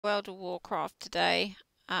World of Warcraft today.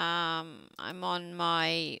 I'm on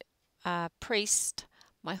my priest,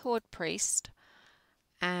 my horde priest,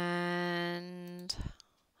 and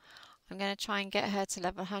I'm going to try and get her to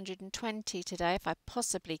level 120 today if I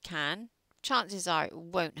possibly can. Chances are it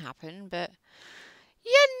won't happen, but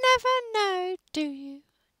you never know, do you?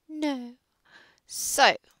 No.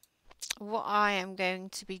 So, what I am going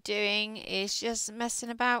to be doing is just messing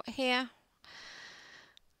about here.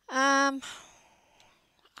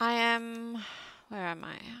 I am, where am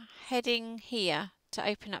I? Heading here to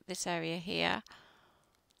open up this area here.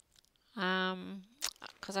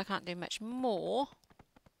 Because I can't do much more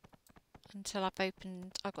until I've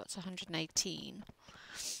got to 118.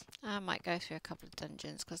 I might go through a couple of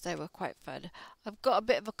dungeons because they were quite fun. I've got a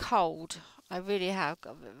bit of a cold. I really have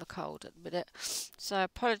got a bit of a cold at the minute. So I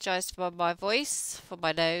apologise for my voice, for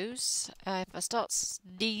my nose. If I start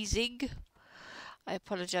sneezing, I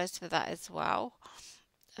apologise for that as well.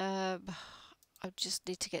 I just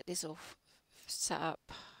need to get this all set up.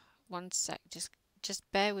 One sec, just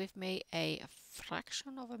bear with me a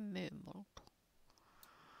fraction of a moment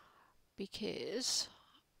because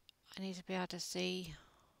I need to be able to see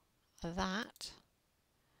that.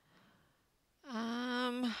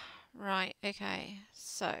 Right, okay,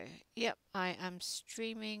 so yep, I am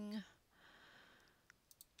streaming.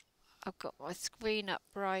 I've got my screen up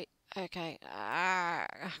right. Okay, I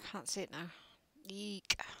can't see it now.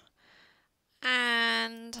 Eek.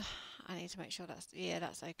 And I need to make sure that's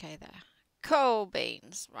okay there. Coal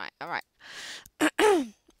beans. Right, alright.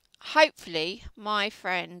 Hopefully my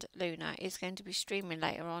friend Luna is going to be streaming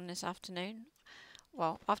later on this afternoon.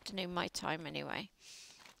 Well, afternoon my time anyway.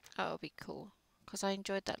 That'll be cool. Because I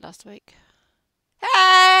enjoyed that last week.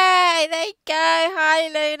 Hey! There you go!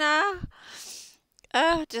 Hi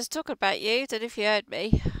Luna! Just talking about you. Don't know if you heard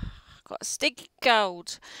me. Got a stinky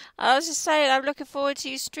cold. I was just saying I'm looking forward to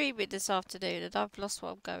you streaming this afternoon and I've lost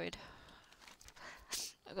what I'm going.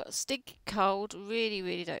 I've got a stinky cold. Really,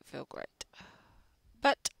 really don't feel great.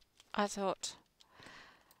 But I thought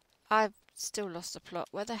I've still lost the plot.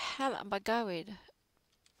 Where the hell am I going?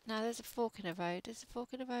 No, there's a fork in the road. There's a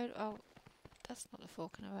fork in the road. Oh, that's not the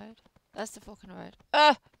fork in the road. That's the fork in the road.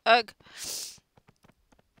 Ugh.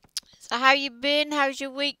 So how you been? How's your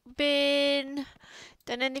week been?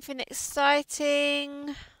 Done anything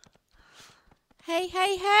exciting? Hey,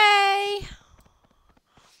 hey, hey!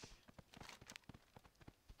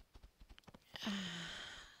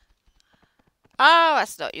 Oh,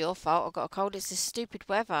 that's not your fault. I've got a cold. It's this stupid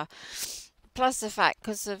weather. Plus the fact,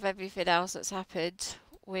 because of everything else that's happened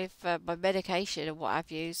with my medication and what have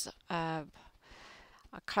you,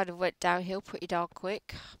 I kind of went downhill pretty darn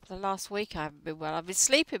quick. The last week I haven't been well. I've been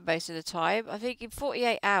sleeping most of the time. I think in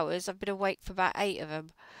 48 hours I've been awake for about 8 of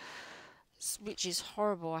them, which is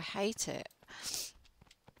horrible. I hate it.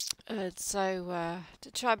 And so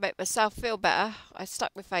to try and make myself feel better, I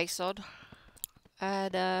stuck my face on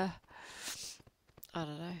and I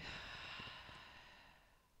don't know.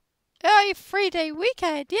 Oh, your 3-day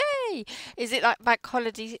weekend, yay! Is it like bank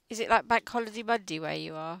holiday? Is it like bank holiday Monday where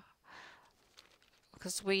you are?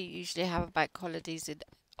 Because we usually have bank holidays in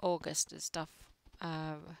August and stuff.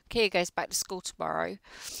 Kia goes back to school tomorrow.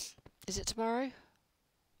 Is it tomorrow?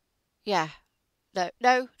 Yeah. No,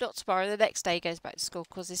 not tomorrow. The next day he goes back to school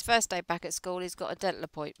because his first day back at school he's got a dental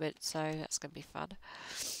appointment, so that's going to be fun.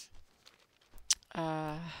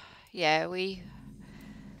 Yeah, we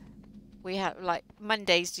have like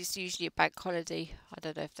Mondays just usually a bank holiday. I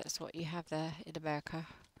don't know if that's what you have there in America.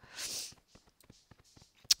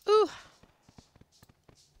 Ooh.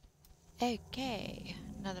 Okay,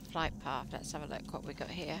 another flight path. Let's have a look what we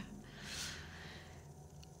got here.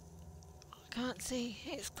 I can't see.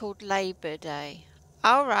 It's called Labour Day.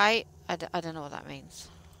 All right. I don't know what that means.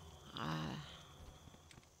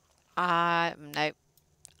 Nope.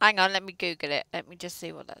 Hang on, let me Google it. Let me just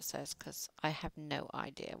see what that says, because I have no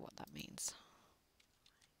idea what that means.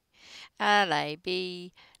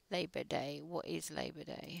 Labour Day. What is Labour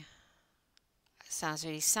Day? It sounds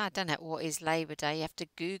really sad, doesn't it? What is Labour Day? You have to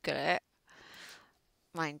Google it,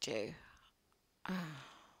 mind you.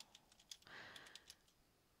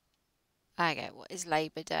 Okay, what is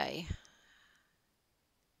Labour Day?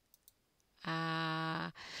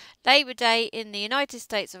 Labour Day in the United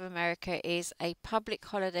States of America is a public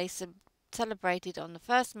holiday celebrated on the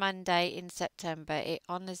first Monday in September. It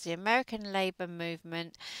honours the American labour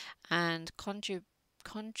movement and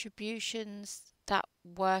contributions that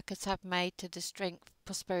workers have made to the strength,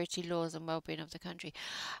 prosperity, laws and well-being of the country.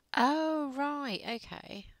 Oh, right,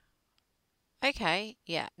 okay. Okay,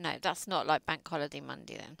 yeah, no, that's not like Bank Holiday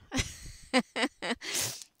Monday then.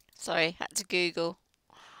 Sorry, had to Google.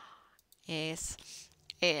 Yes.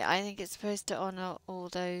 I think it's supposed to honour all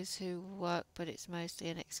those who work, but it's mostly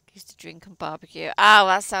an excuse to drink and barbecue. Oh,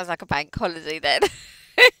 that sounds like a bank holiday then.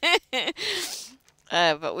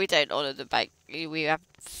 But we don't honour the bank. We have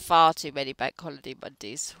far too many bank holiday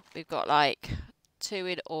Mondays. We've got like 2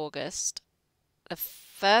 in August. The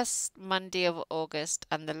first Monday of August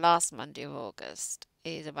and the last Monday of August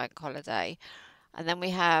is a bank holiday. And then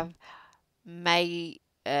we have May.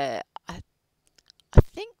 I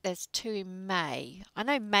think there's 2 in May. I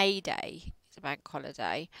know May Day is a bank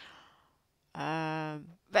holiday. But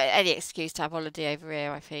any excuse to have holiday over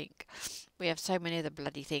here, I think. We have so many of the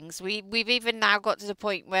bloody things. We've even now got to the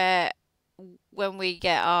point where when we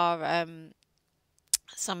get our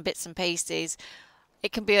some bits and pieces,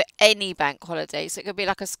 it can be any bank holiday. So it could be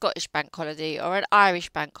like a Scottish bank holiday or an Irish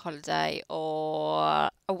bank holiday or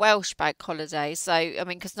a Welsh bank holiday. So, I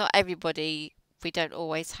mean, because not everybody, we don't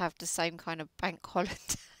always have the same kind of bank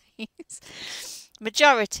holidays.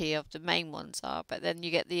 Majority of the main ones are, but then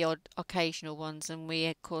you get the odd occasional ones, and we,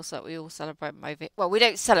 of course, like we all celebrate them over. Well, we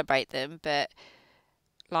don't celebrate them, but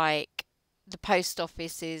like the post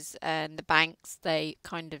offices and the banks, they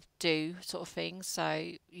kind of do sort of thing.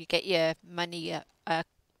 So you get your money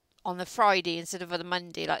on the Friday instead of on the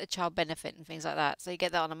Monday, like the child benefit and things like that. So you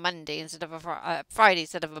get that on a Monday instead of a Friday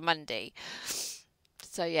instead of a Monday.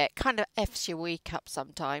 So yeah, it kind of F's your week up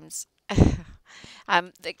sometimes.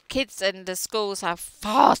 The kids and the schools have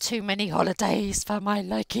far too many holidays for my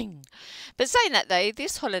liking. But saying that though,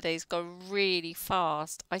 this holiday's gone really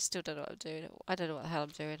fast. I still don't know what I'm doing. I don't know what the hell I'm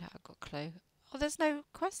doing. I've got a clue. Oh, there's no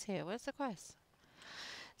quest here. Where's the quest?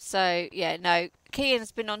 So yeah, no.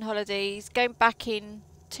 Kianne's been on holidays, going back in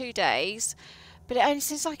 2 days, but it only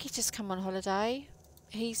seems like he's just come on holiday.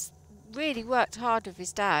 He's really worked hard with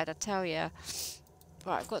his dad, I tell you.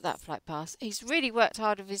 Right, I've got that flight pass. He's really worked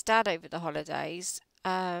hard with his dad over the holidays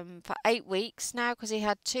for 8 weeks now, because he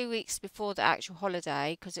had 2 weeks before the actual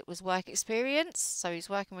holiday because it was work experience. So he's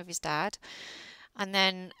working with his dad. And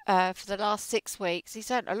then for the last 6 weeks, he's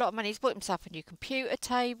earned a lot of money. He's bought himself a new computer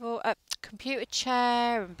table, computer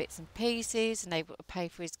chair and bits and pieces, and able to pay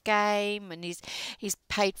for his game. And he's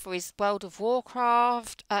paid for his World of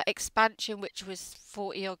Warcraft expansion, which was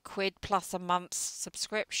 40 odd quid plus a month's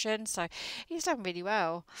subscription. So he's done really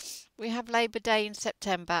well. We have Labour Day in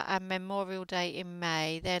September and Memorial Day in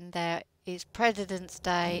May. Then there is President's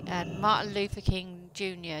Day and Martin Luther King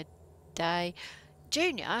Jr. Day.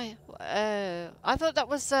 Junior? I thought that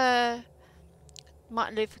was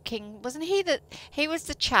Martin Luther King. Wasn't he that? He was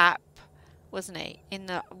the chap, wasn't he?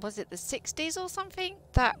 Was it the 60s or something?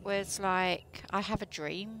 That was like, I Have a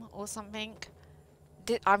Dream or something.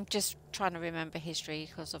 I'm just trying to remember history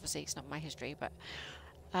because obviously it's not my history, but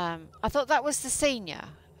I thought that was the senior.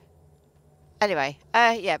 Anyway,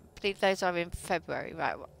 yeah, I believe those are in February,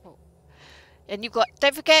 right? And you've got,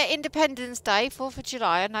 don't forget Independence Day, 4th of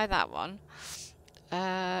July. I know that one.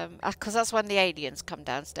 Because that's when the aliens come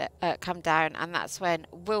down, and that's when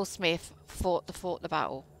Will Smith fought the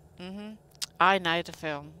battle. I know the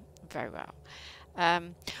film very well.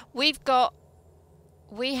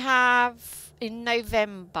 We have in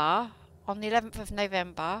November, on the 11th of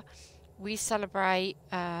November, we celebrate,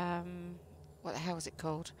 what the hell is it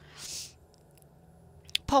called?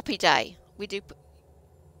 Poppy Day. We do,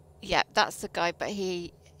 yeah, that's the guy, but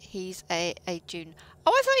he's a junior.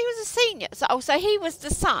 Oh, I thought he was a senior. So he was the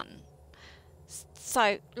son.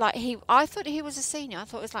 So, like, I thought he was a senior. I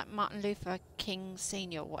thought it was like Martin Luther King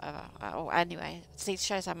Senior or whatever. Oh, anyway, see, it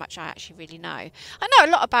shows how much I actually really know. I know a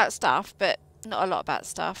lot about stuff, but not a lot about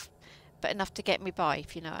stuff. But enough to get me by,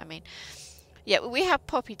 if you know what I mean. Yeah, we have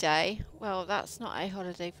Poppy Day. Well, that's not a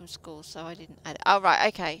holiday from school, so I didn't add it. Oh, right,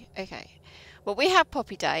 okay. Well, we have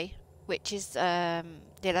Poppy Day, which is the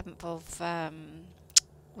 11th of...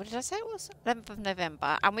 what did I say it was? 11th of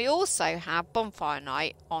November. And we also have Bonfire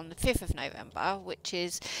Night on the 5th of November, which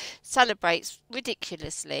celebrates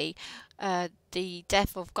ridiculously the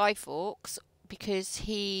death of Guy Fawkes, because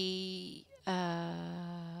he...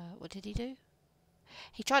 what did he do?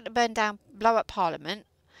 He tried to blow up Parliament,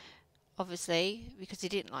 obviously, because he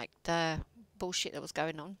didn't like the bullshit that was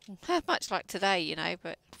going on. Much like today, you know,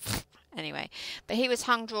 but... Anyway, but he was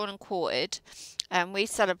hung, drawn and quartered, and we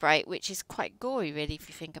celebrate, which is quite gory really if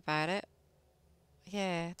you think about it.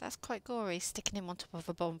 Yeah, that's quite gory, sticking him on top of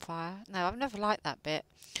a bonfire. No, I've never liked that bit.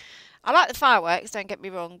 I like the fireworks, don't get me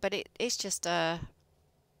wrong, but it's just a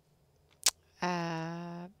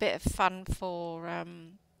bit of fun for, I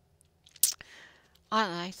don't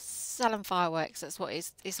know, selling fireworks. That's what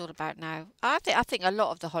it's all about now. I think a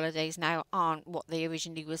lot of the holidays now aren't what they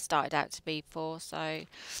originally were started out to be for, so...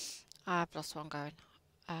 I've lost where I'm going.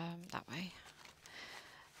 That way.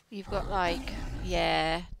 You've got like,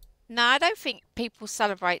 yeah. No, I don't think people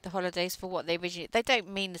celebrate the holidays for what they originally. They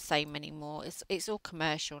don't mean the same anymore. It's all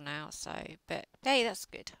commercial now. So, but hey, that's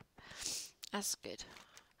good. That's good.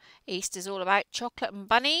 Easter's all about chocolate and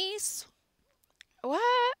bunnies.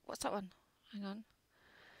 What? What's that one? Hang on.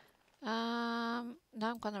 No,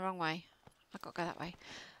 I'm gone the wrong way. I've got to go that way.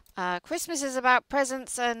 Christmas is about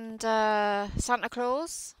presents and Santa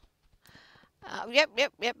Claus.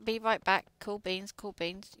 Yep. Be right back. Cool beans, cool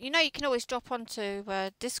beans. You know, you can always drop onto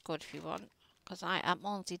Discord if you want, because I am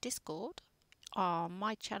on the Discord on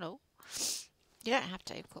my channel. You don't have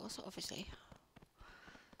to, of course, obviously.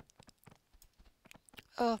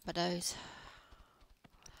 Oh, my nose.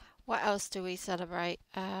 What else do we celebrate?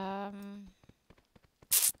 I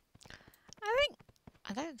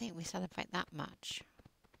don't think we celebrate that much.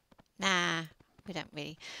 Nah, we don't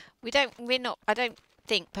really. We're not. I don't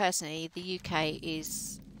think personally the UK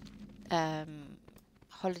is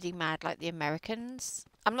holiday mad like the Americans.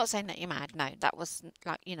 I'm not saying that you're mad. No, that was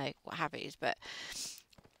like, you know, what have it is, but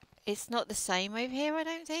it's not the same over here, I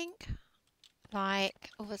don't think. Like,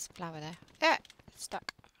 oh, there's a flower there. Yeah, it's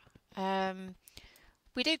stuck.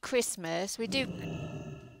 We do Christmas. We do.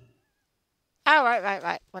 Oh,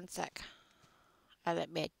 right. 1 sec.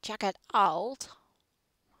 Let me check it out.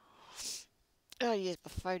 Oh, use my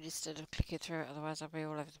phone instead of clicking through it, otherwise I'll be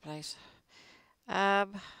all over the place. Let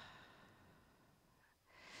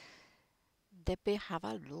me have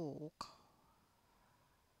a look.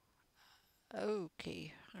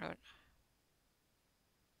 Okay, hang on.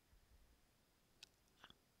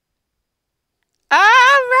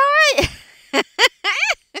 Alright!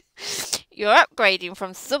 You're upgrading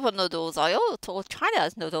from super noodles, are you, to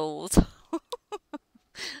China's noodles?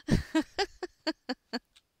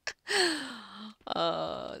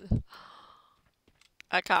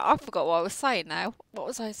 I forgot what I was saying now. What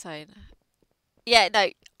was I saying? Yeah, no,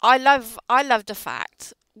 I love the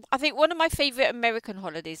fact. I think one of my favourite American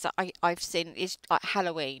holidays that I've seen is like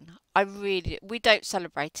Halloween. We don't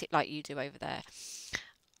celebrate it like you do over there.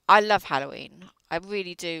 I love Halloween. I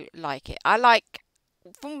really do like it.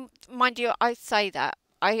 Mind you, I say that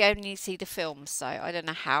I only see the films, so I don't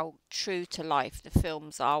know how true to life the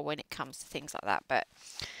films are when it comes to things like that. But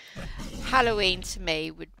Halloween to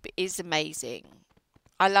me is amazing.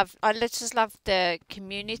 I just love the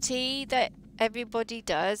community that everybody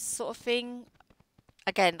does, sort of thing.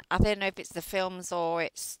 Again, I don't know if it's the films or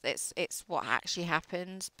it's what actually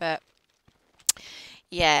happens, but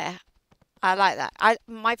yeah, I like that.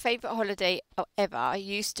 My favourite holiday ever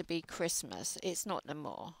used to be Christmas. It's not no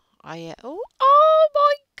more. Oh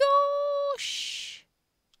my gosh!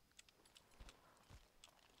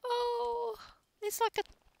 Oh, it's like a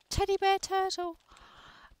teddy bear turtle.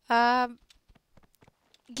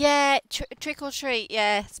 Yeah, trick or treat.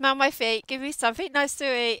 Yeah, smell my feet. Give me something nice to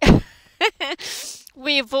eat.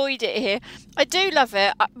 We avoid it here. I do love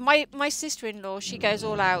it. My sister-in-law, she goes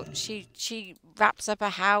all out. She wraps up her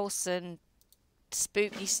house and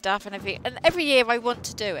spooky stuff and everything. And every year I want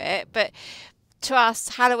to do it, but to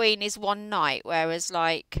us, Halloween is one night, whereas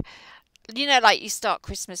like, you know, like you start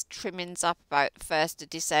Christmas trimmings up about 1st of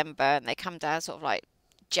December and they come down sort of like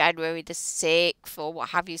January the 6th or what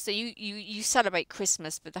have you. So you celebrate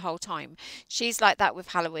Christmas for the whole time. She's like that with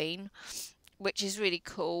Halloween, which is really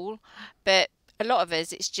cool. But a lot of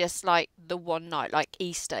us, it's just like the one night, like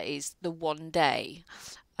Easter is the one day.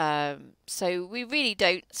 So we really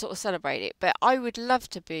don't sort of celebrate it. But I'd love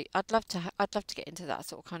to get into that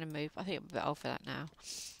sort of kind of move. I think I'm a bit old for that now.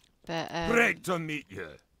 But Great to meet you.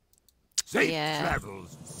 Safe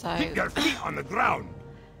travels. So keep your feet on the ground.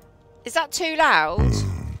 Is that too loud?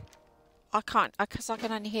 I can't, because I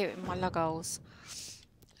can only hear it in my lug holes.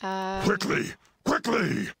 Quickly!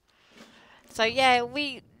 So yeah,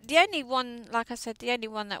 the only one, like I said, the only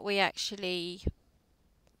one that we actually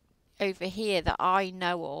over here that I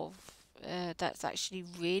know of that's actually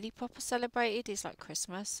really proper celebrated is like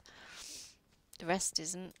Christmas. The rest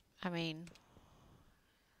isn't. I mean,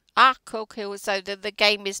 cool. So the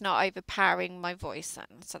game is not overpowering my voice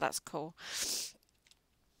then, so that's cool.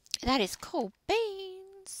 That is cool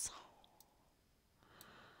beans.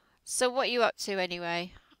 So what are you up to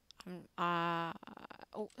anyway? Oh,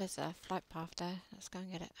 there's a flight path there. Let's go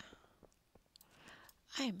and get it.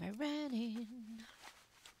 I'm a running.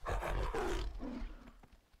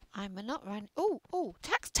 I'm a not running. Oh,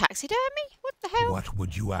 taxidermy? What the hell? What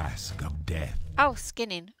would you ask of death? Oh,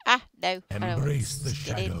 skinning. No. Embrace the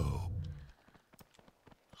shadow.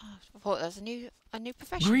 Oh, I thought that was a new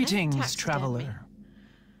profession. Greetings, traveler.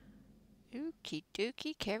 Okie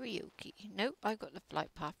dokie karaoke. Nope, I've got the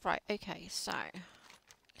flight path. Right, okay, so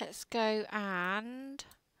let's go and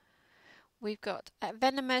We've got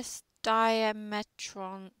venomous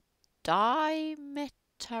diametron dons.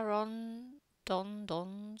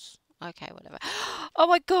 Okay, whatever. Oh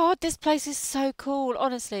my god, this place is so cool,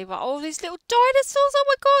 honestly. But all these little dinosaurs, oh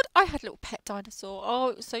my god. I had a little pet dinosaur. Oh,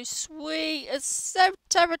 it was so sweet. It's so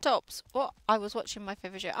Terratops. What? I was watching my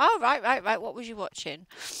favourite show. Oh, right. What was you watching?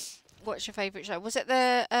 What's your favourite show? Was it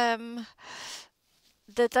the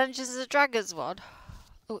Dungeons and Dragons one?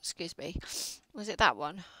 Oh, excuse me. Was it that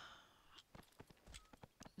one?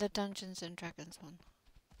 The Dungeons and Dragons one.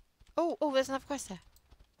 Oh, there's another quest there.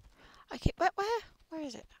 I keep where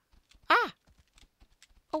is it? Ah!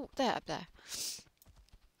 Oh, there, up there.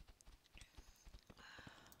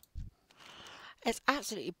 It's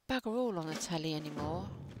absolutely bugger all on the telly anymore.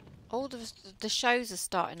 All the shows are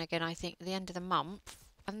starting again, I think, at the end of the month.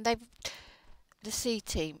 And the C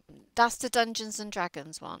Team. That's the Dungeons and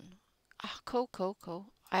Dragons one. Oh, cool.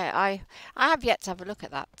 I have yet to have a look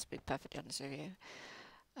at that, to be perfectly honest with you.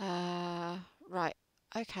 Right.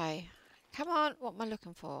 Okay. Come on. What am I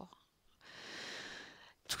looking for?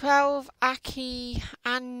 12 Ankylodons.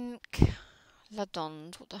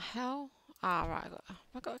 What the hell? Ah, right.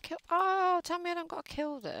 I got to kill. Oh, tell me I don't got to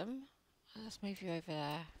kill them. Let's move you over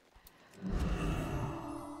there.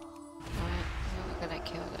 Right. We're going to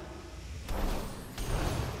kill them.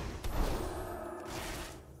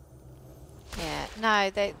 Yeah. No,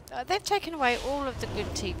 they've taken away all of the good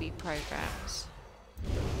TV programs.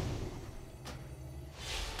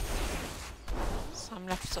 So I'm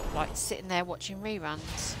left sort of like sitting there watching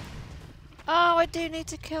reruns. Oh, I do need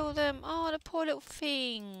to kill them. Oh, the poor little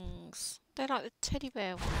things. They're like the teddy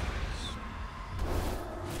bear ones.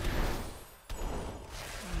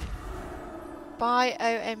 By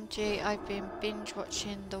OMG, I've been binge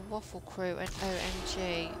watching The Waffle Crew and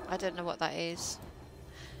OMG. I don't know what that is.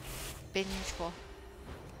 Binge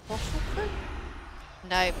Waffle Crew?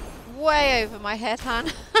 No, way over my head,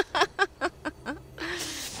 Han.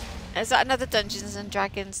 Is that another Dungeons and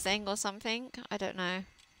Dragons thing or something? I don't know.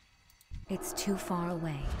 It's too far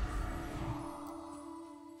away.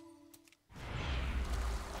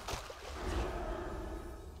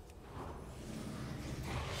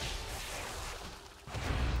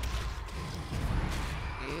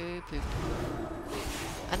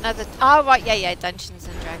 Another. Oh, right, yeah, Dungeons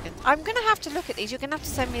and Dragons. I'm going to have to look at these. You're going to have to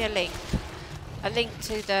send me a link. A link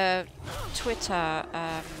to the Twitter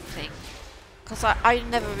thing. Because I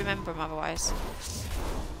never remember them otherwise.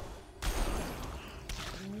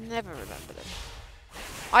 Never remember them.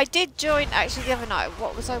 I did join, actually, the other night.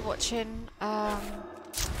 What was I watching? What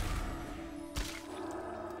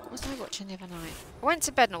was I watching the other night? I went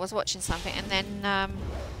to bed and I was watching something, and then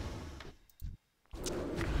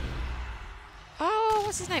oh,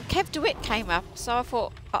 what's his name? Kev DeWitt came up, so I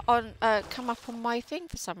thought come up on my thing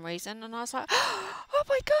for some reason, and I was like, oh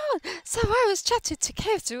my god! So I was chatting to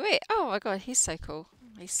Kev DeWitt. Oh my god, he's so cool.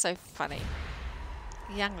 He's so funny.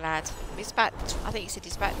 Young lad. He's about, I think he said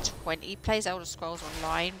he's about 20. He plays Elder Scrolls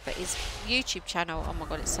Online, but his YouTube channel, oh my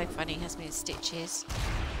god, it's so funny. He has me in stitches.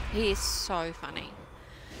 He is so funny.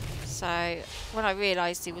 So when I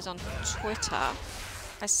realised he was on Twitter,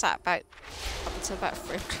 I sat up until about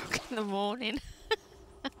 3 o'clock in the morning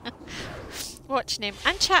watching him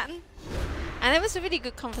and chatting, and it was a really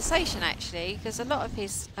good conversation actually, because a lot of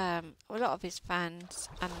his fans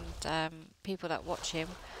and people that watch him,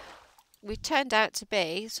 we turned out to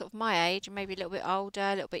be sort of my age, maybe a little bit older,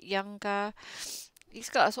 a little bit younger.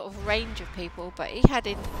 He's got a sort of range of people, but he had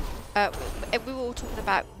in we were all talking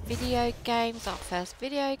about video games, our first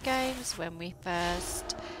video games, when we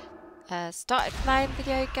first started playing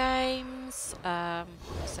video games, so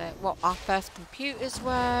what our first computers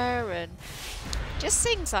were, and just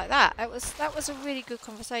things like that. That was a really good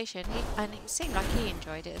conversation, and it seemed like he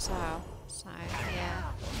enjoyed it as well. So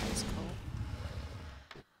yeah, that was cool.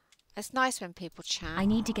 It's nice when people chat. I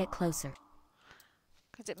need to get closer.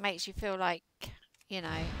 Because it makes you feel like, you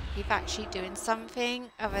know, you're actually doing something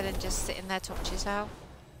other than just sitting there talking to yourself.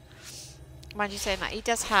 Mind you saying that, he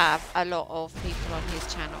does have a lot of people on his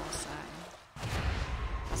channel, so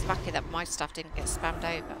I was lucky that my stuff didn't get spammed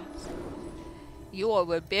over. You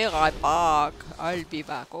will be right back. I'll be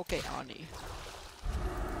back. Okay, honey.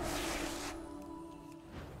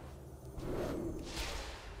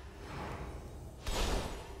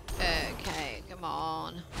 Okay, come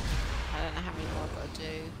on. I don't know how many more I've got to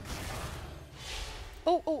do.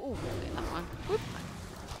 Oh, get that one. Whoop.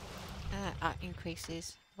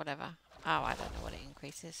 Increases, whatever. Oh, I don't know what it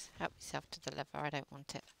increases. Help yourself to the lever, I don't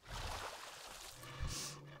want it.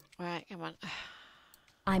 Right, come on.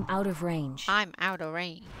 I'm out of range. I'm out of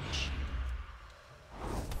range.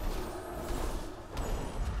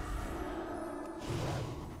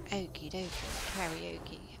 Okie dokie.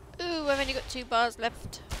 Karaoke. Ooh, I've only got 2 bars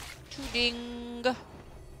left. Ding.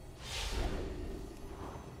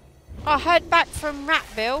 I heard back from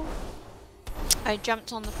Ratville. I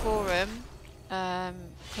jumped on the forum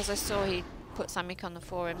because I saw he put something on the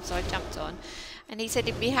forum, so I jumped on, and he said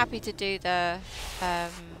he'd be happy to do the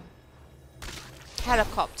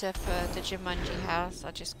helicopter for the Jumanji house.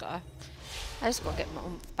 I just gotta get my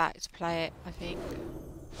oomph back to play it, I think.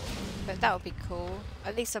 But that would be cool.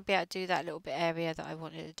 At least I'll be able to do that little bit area that I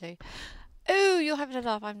wanted to do. Ooh, you're having a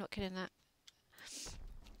laugh. I'm not killing that.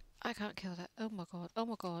 I can't kill that. Oh my god. Oh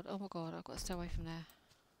my god. Oh my god. I've got to stay away from there.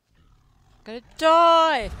 I'm gonna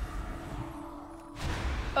die!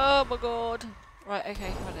 Oh my god. Right,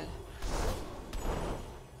 okay, come on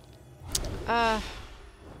then.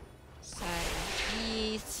 So,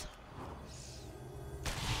 yes.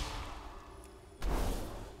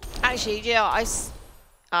 Actually, yeah,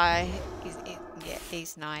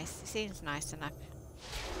 he's nice. He seems nice enough.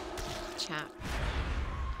 Chap.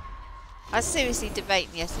 I was seriously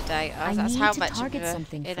debating yesterday. That's how much of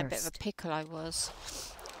in a bit of a pickle I was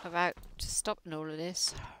about just stopping all of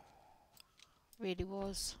this. Really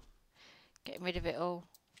was. Getting rid of it all.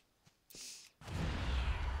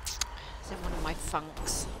 It's in one of my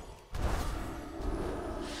funks.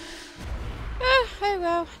 Oh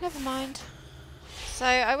well, never mind. So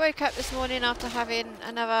I woke up this morning after having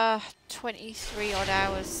another 23 odd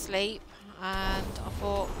hours sleep, and I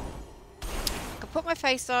thought I could put my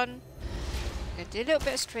face on, I could do a little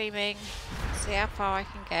bit of streaming, see how far I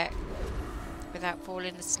can get without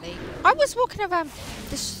falling asleep. I was walking around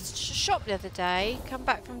this shop the other day, come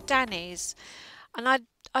back from Danny's, and I'd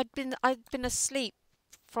been asleep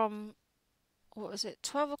from, what was it,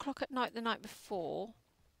 12 o'clock at night the night before.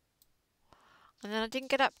 And then I didn't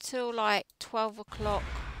get up till like 12 o'clock.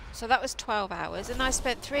 So that was 12 hours. And I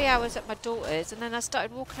spent 3 hours at my daughter's. And then I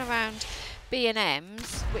started walking around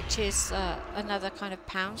B&M's, which is another kind of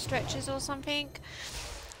pound stretchers or something.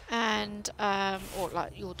 And, or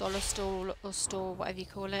like your dollar store or store, whatever you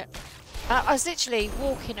call it. I was literally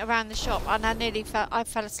walking around the shop and I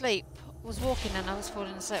fell asleep. I was walking and I was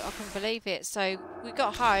falling asleep. I couldn't believe it. So we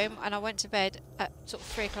got home and I went to bed at sort of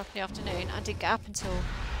 3 o'clock in the afternoon. I didn't get up until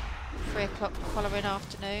 3 o'clock the following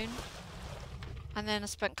afternoon, and then I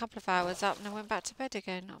spent a couple of hours up and then went back to bed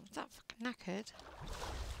again. I was that fucking knackered.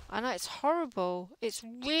 I know, it's horrible. It's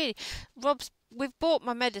really... we've bought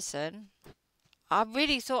my medicine. I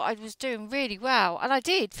really thought I was doing really well, and I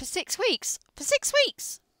did for 6 weeks. For 6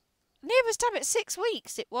 weeks! Nearest damn it, 6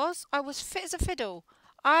 weeks it was. I was fit as a fiddle.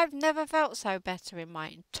 I've never felt so better in my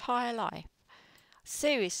entire life.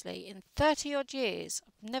 Seriously, in 30 odd years,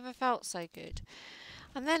 I've never felt so good.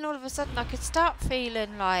 And then all of a sudden I could start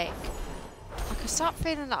feeling like I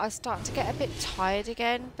was starting to get a bit tired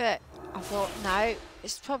again, but I thought, no,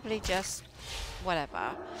 it's probably just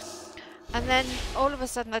whatever. And then all of a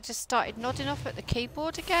sudden I just started nodding off at the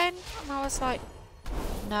keyboard again, and I was like,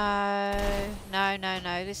 no,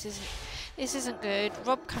 this isn't good.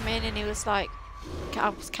 Rob come in and he was like, I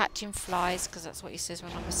was catching flies, because that's what he says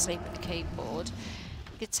when I'm asleep at the keyboard.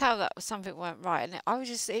 You could tell that something weren't right, and I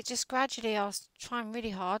was gradually, I was trying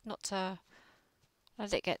really hard not to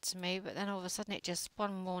let it get to me, but then all of a sudden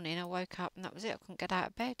one morning I woke up and that was it. I couldn't get out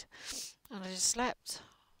of bed and I just slept,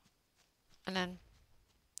 and then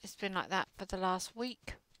it's been like that for the last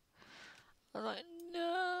week. I was like,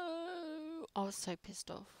 no, I was so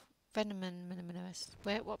pissed off. Venom and Minimalist.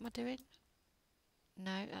 What am I doing?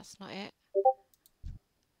 No, that's not it.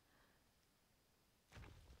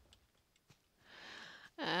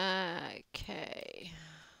 Okay.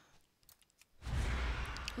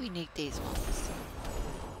 We need these ones.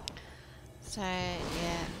 So,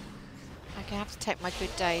 yeah. I can have to take my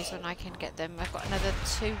good days when I can get them. I've got another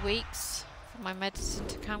 2 weeks for my medicine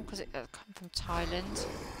to come, because it'll come from Thailand,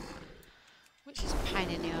 which is a pain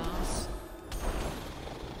in the arse.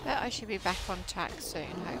 But I should be back on track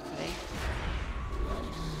soon, hopefully.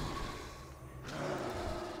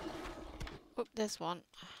 Oh, there's one.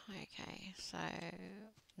 Okay, so...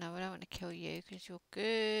 No, I don't want to kill you because you're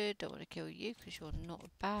good. Don't want to kill you because you're not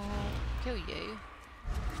bad. Kill you.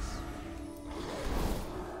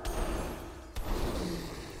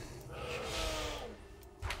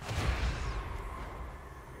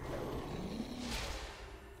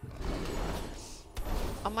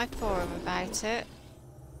 On my forum about it.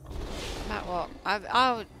 About what?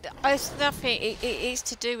 It's nothing. It's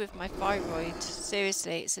to do with my thyroid.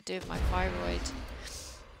 Seriously, it's to do with my thyroid.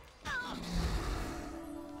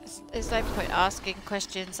 There's no point asking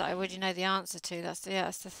questions that I already know the answer to. That's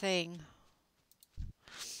the thing.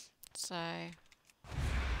 So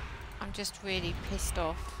I'm just really pissed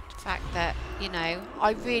off fact that, you know,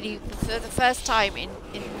 I really, for the first time in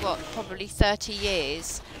what, probably 30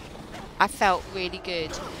 years, I felt really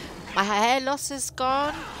good. My hair loss has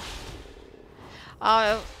gone.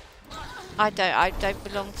 I don't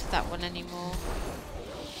belong to that one anymore.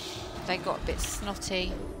 They got a bit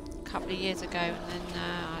snotty a couple of years ago, and then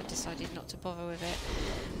I decided not to bother with it.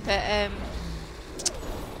 But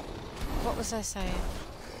what was I saying?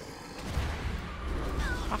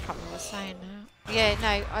 I can't remember what I was saying now. Yeah,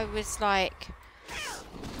 no, I was like,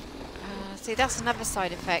 see, that's another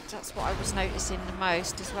side effect. That's what I was noticing the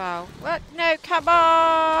most as well. What? No, come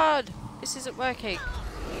on! This isn't working.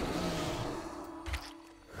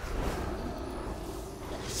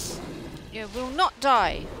 You will not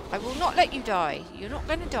die. I will not let you die. You're not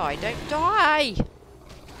going to die. Don't die!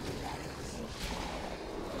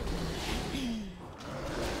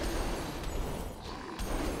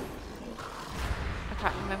 I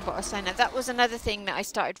can't remember what I was saying now. That was another thing that I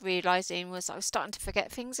started realising, was I was starting to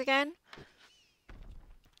forget things again.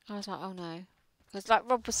 I was like, oh no. Because like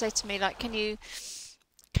Rob would say to me, like, can you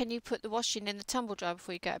put the washing in the tumble dryer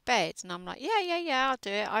before you go to bed? And I'm like, yeah, I'll do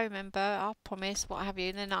it. I remember, I'll promise, what have you.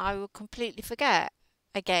 And then I would completely forget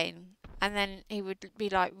again. And then he would be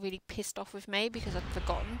like really pissed off with me because I'd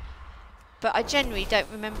forgotten. But I generally don't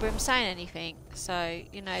remember him saying anything. So,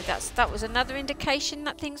 you know, that was another indication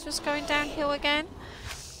that things was going downhill again.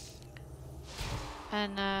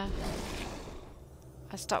 And I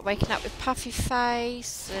start waking up with puffy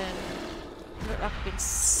face and look like I've been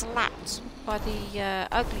slapped by the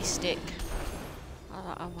ugly stick. I was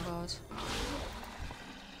like, oh my god.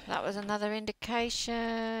 That was another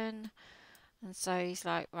indication. And so he's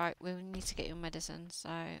like, right, we need to get your medicine. So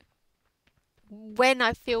when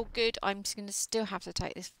I feel good, I'm just going to still have to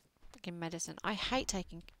take this fucking medicine. I hate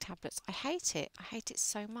taking tablets. I hate it. I hate it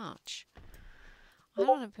so much. I don't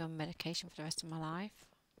want to be on medication for the rest of my life.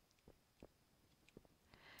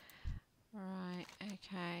 Right,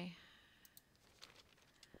 okay.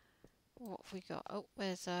 What have we got? Oh,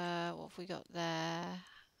 where's what have we got there?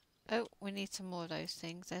 Oh, we need some more of those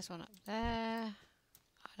things. There's one up there.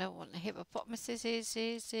 I don't want the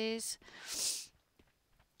hippopotamuses.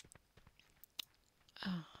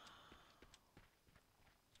 Oh.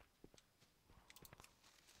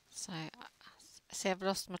 So, see, I've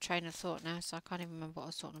lost my train of thought now, so I can't even remember what I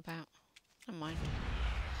was talking about. Never mind.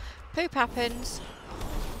 Poop happens.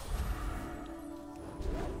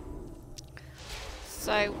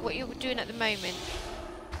 So, what you're doing at the moment?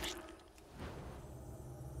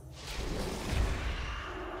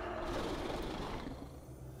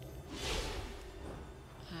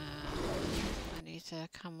 I need to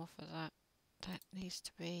come off of that. That needs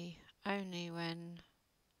to be only when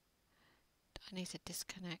I need to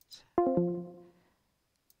disconnect.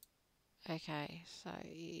 Okay, so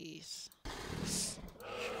he's...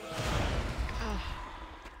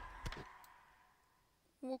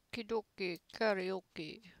 Okie dokie,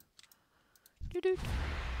 karaoke. Doo-doo.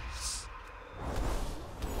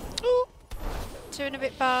 Ooh! 2 and a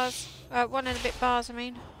bit bars. 1 and a bit bars, I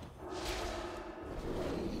mean.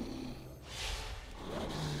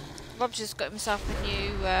 Rob's just got himself a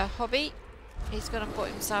new hobby. He's gonna put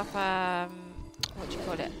himself what do you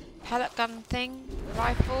call it? Pellet gun thing,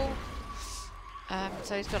 rifle.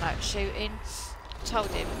 So he's gone out shooting. Told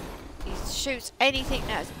him he shoots anything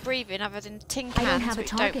that's breathing other than tin cans which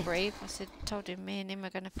don't breathe. Told him me and him are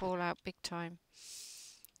gonna fall out big time.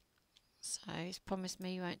 So he's promised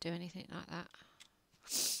me he won't do anything like that.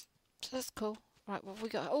 So that's cool. Right, what have we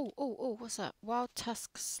got? Oh, what's that? Wild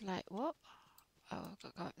Tusk Slate. What? Oh, I've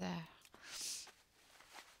got to go up there.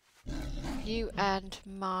 You and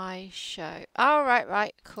my show. Oh,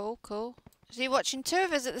 right. Cool. So you're watching 2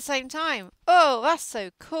 of us at the same time. Oh, that's so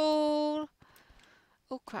cool.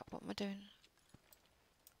 Oh, crap. What am I doing?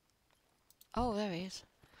 Oh, there he is.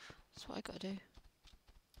 That's what I got to do.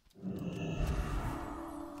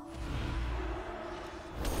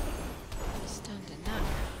 Stand in that.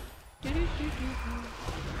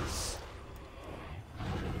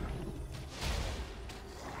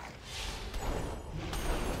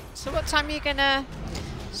 So what time are you gonna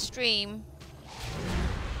stream?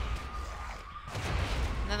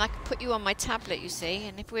 And then I can put you on my tablet, you see,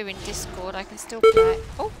 and if we're in Discord I can still play.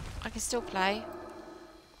 Oh, I can still play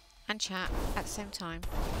and chat at the same time.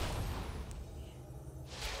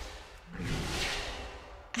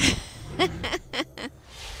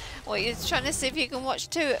 What, you're trying to see if you can watch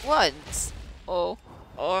 2 at once? Or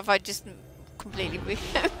if I just completely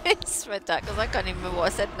misread that, because I can't even remember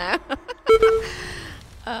what I said now.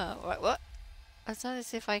 Right, what? I was trying to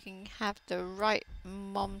see if I can have the right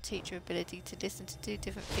mom-teacher ability to listen to 2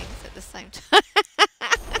 different things at the same time.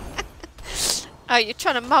 Oh, you're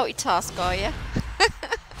trying to multitask, are you?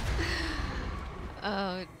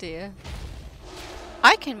 Oh dear.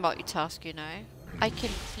 I can multitask, you know. I can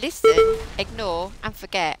listen, ignore, and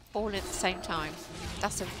forget all at the same time.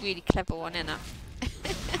 That's a really clever one, isn't it?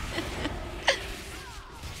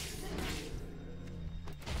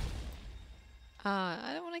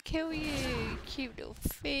 I don't want to kill you, cute little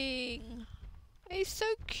thing. It's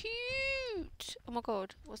so cute. Oh my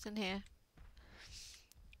god, what's in here?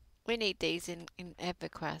 We need these in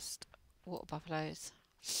EverQuest. Water buffaloes.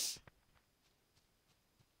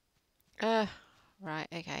 Right,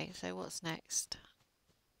 okay, so what's next?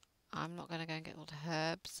 I'm not going to go and get all the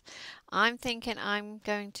herbs. I'm thinking I'm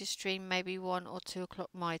going to stream maybe 1 or 2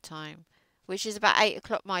 o'clock my time, which is about 8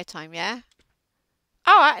 o'clock my time, yeah?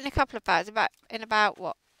 Alright, in a couple of hours. In about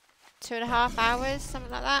what? 2.5 hours?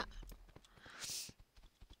 Something like that?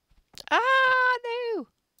 Ah, no!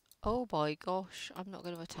 Oh my gosh, I'm not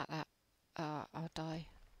going to attack that. I'll die.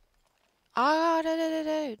 Ah,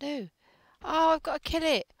 no. Oh, I've got to kill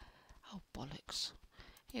it. Oh, bollocks.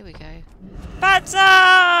 Here we go.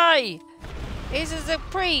 Banzai! This is a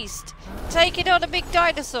priest taking on a big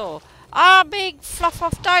dinosaur. A big fluff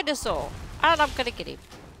off dinosaur. And I'm going to get him.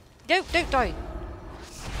 No, don't die.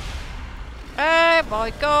 Oh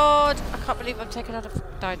my god. I can't believe I'm taking on a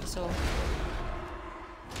dinosaur.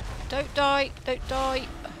 Don't die. Don't die.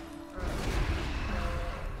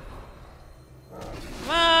 Come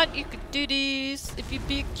on, you can do this. If you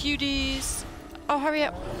be cuties. Oh, hurry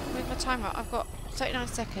up. Move my timer. I've got 39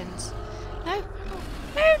 seconds. No.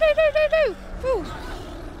 No. Ooh.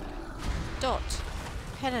 Dot.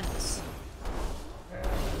 Penance.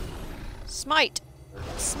 Smite.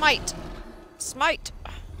 Smite. Smite.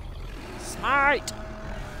 Smite.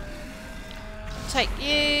 Take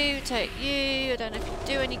you. Take you. I don't know if you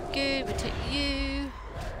do any good, but take you.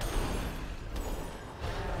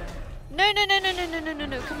 No.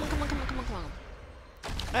 Come on.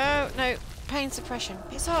 Oh, no. Pain suppression.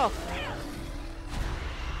 Piss off.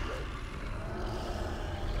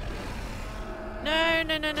 No.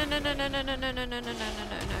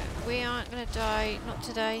 We aren't going to die. Not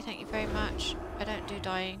today. Thank you very much. I don't do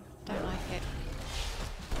dying. Don't like it.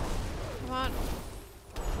 Come on.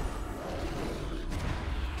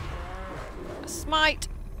 Smite.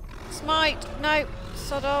 Smite. No.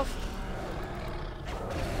 Sod off.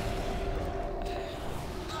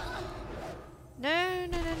 No.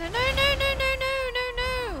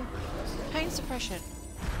 Pain suppression.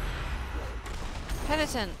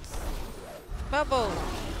 Penitence. Bubble.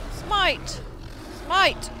 Smite.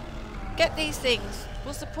 Smite. Get these things.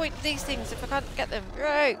 What's the point of these things if I can't get them?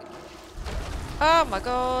 Right. Oh my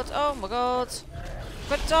god. Oh my god.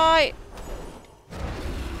 I'm gonna die.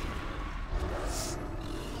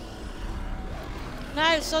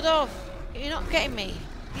 No, sod off. You're not getting me.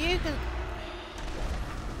 You can...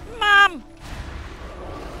 Mum!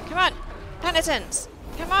 Come on. Penitence.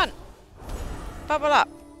 Come on. Bubble up.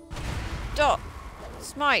 Dot.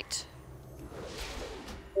 Smite.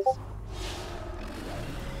 Okay,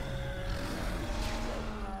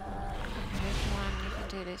 come on. You can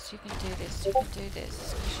do this. You can do this. You can do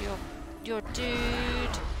this. Because you're a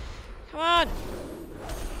dude. Come on.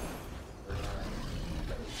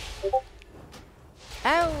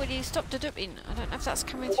 Oh, will you stop de-dupping? I don't know if that's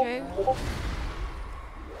coming through.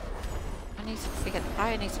 I need to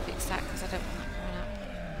fix that because I don't want that coming up.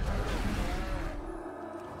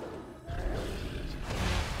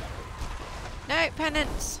 No,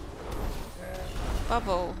 penance.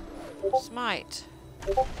 Bubble. Smite.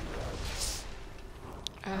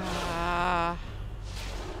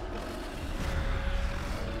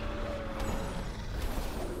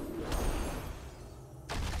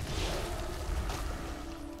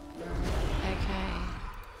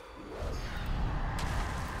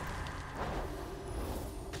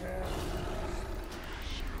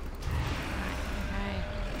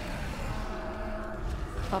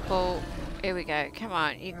 Bubble. Here we go. Come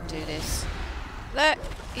on, you can do this. Look,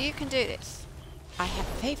 you can do this. I have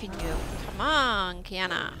faith in you. Come on,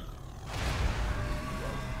 Kianne.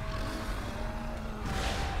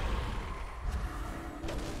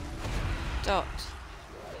 Dot.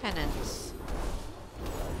 Penance.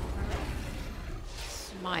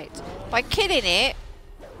 Smite. By killing it,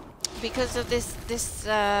 because of this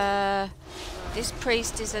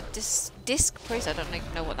priest is a disc priest. I don't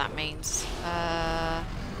even know what that means.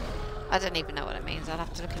 I don't even know what it means. I'll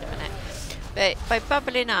have to look in a minute. But by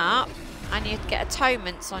bubbling up, and you get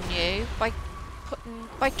atonements on you by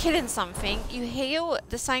killing something, you heal at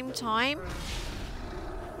the same time.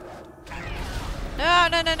 No!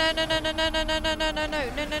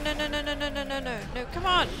 Come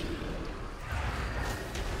on!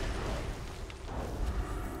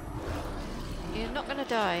 You're not gonna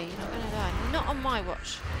die. You're not gonna die. Not on my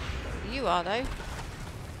watch. You are though.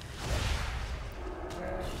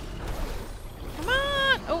 Come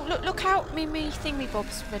on! Oh, look out! Me thingy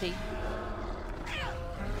bob's ready.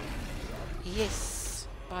 Yes.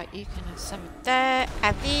 Right, you can have some of that.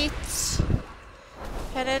 Have it.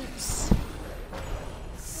 Penance.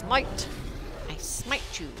 Smite. I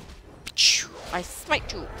smite you. I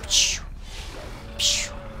smite you.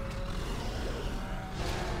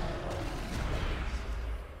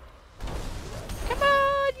 Come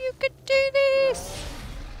on, you can do this.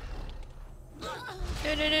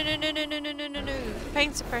 No.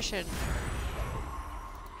 Pain suppression.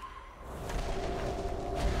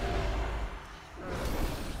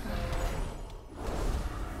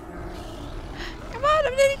 Come on,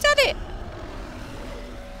 I've nearly done it.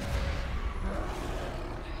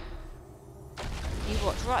 You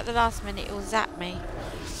watch, right at the last minute, it'll zap me.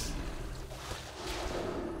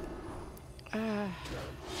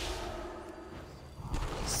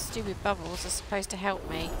 These stupid bubbles are supposed to help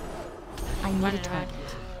me. I need a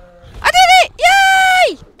target. I did it!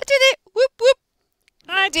 Yay! I did it! Whoop whoop!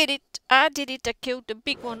 I did it! I did it! I killed the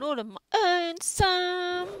big one all of my own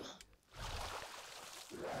some.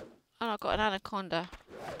 Oh, I got an anaconda.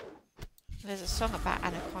 There's a song about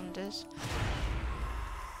anacondas.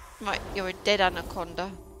 Right, you're a dead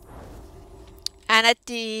anaconda. And I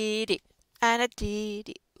did it. And I did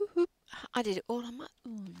it. Whoop. I did it all on my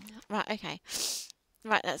own. Right, okay.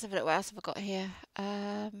 Right, let's have a look. What else have I got here?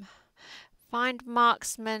 Find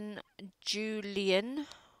Marksman Julian.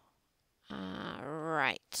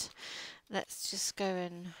 Right. Let's just go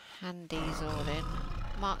and hand these all in.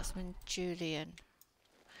 Marksman Julian.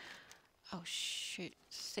 Oh, shoot.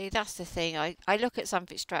 See, that's the thing. I look at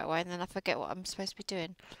something straight away and then I forget what I'm supposed to be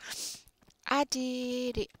doing. I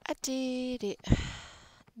did it. I did it.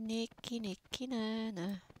 Nicky,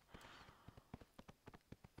 nana.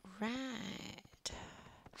 Right.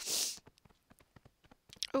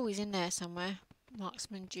 Oh, he's in there somewhere.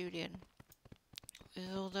 Marksman Julian. With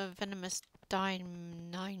all the venomous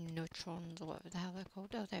dinotrons or whatever the hell they're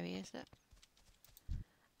called. Oh, there he is. Look.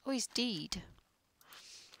 Oh, he's deed.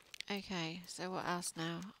 Okay, so what else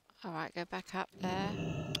now? Alright, go back up there.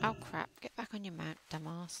 Oh, crap. Get back on your mount,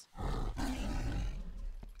 dumbass.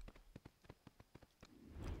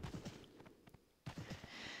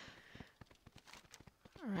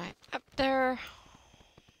 Right, up there.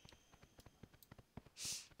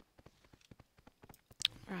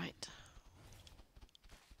 Right.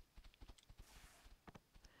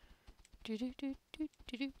 Do.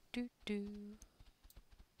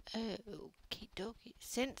 Okie dokie.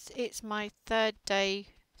 Since it's my 3-day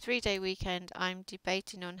weekend, I'm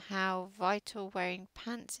debating on how vital wearing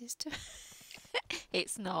pants is to.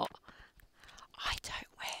 It's not. I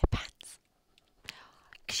don't wear pants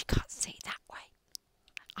because you can't see that way.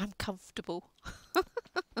 I'm comfortable.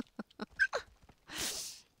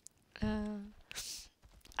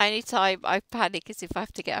 Any time I panic is if I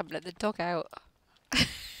have to get up and let the dog out.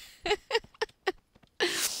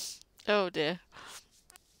 Oh dear.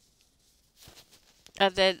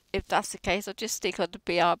 And then if that's the case, I'll just stick on the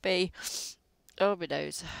BRB. Oh my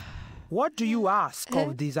nose. What do you ask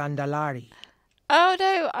of these Andalari? Oh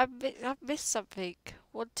no, I've missed something.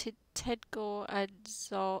 Wanted Ted Gore and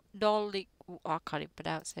Nolly. Oh, I can't even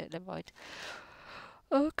pronounce it. Never mind.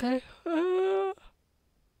 Okay.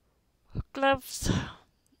 Gloves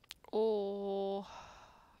or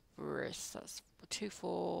wrist. That's 2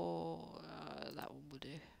 for that one will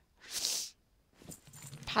do.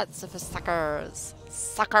 Pants are for suckers.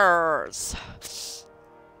 Suckers.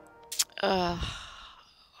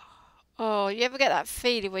 Oh, you ever get that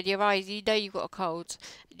feeling when your eyes, you know you've got a cold,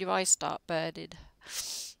 and your eyes start burning?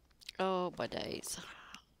 Oh, my days.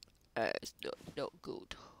 It's not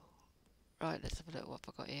good. Right, let's have a look what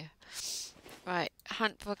I've got here. Right,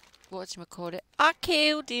 hunt for, whatchamacallit. I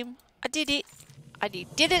killed him. I did it. And you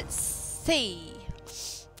didn't see.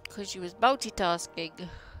 Because you was multitasking.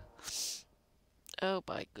 Oh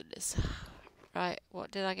my goodness. Right,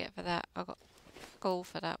 what did I get for that? I got gold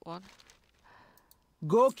for that one.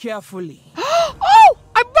 Go carefully. Oh!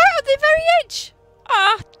 I'm right on the very edge!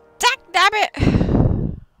 Ah, damn it!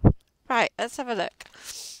 Right, let's have a look.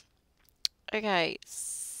 Okay,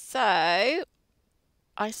 so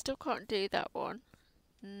I still can't do that one.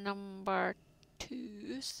 Number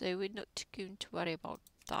 2, so we're not going to worry about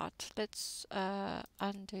that. Let's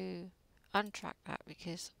untrack that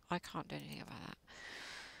because I can't do anything about that.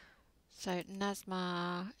 So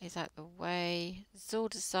Nazma is out the way.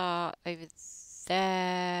 Zordazar over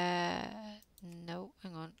there. No,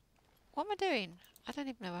 hang on. What am I doing? I don't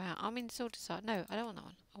even know where I'm in Zordazar. No, I don't want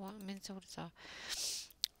that one. I'm in Zordazar.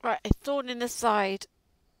 Right, a thorn in the side.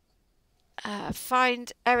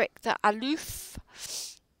 Find Eric the Aloof.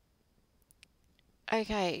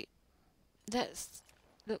 Okay, let's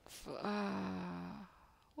look for...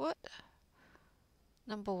 what?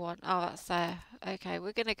 Number 1. Oh, that's there. Okay,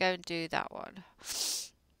 we're going to go and do that one.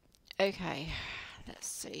 Okay, let's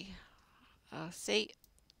see. I'll see.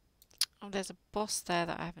 Oh, there's a boss there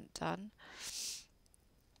that I haven't done.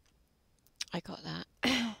 I got that.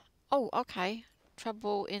 Oh, okay.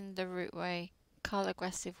 Trouble in the rootway. Cull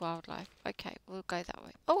aggressive wildlife. Okay, we'll go that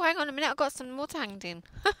way. Oh, hang on a minute. I've got some more tagged in.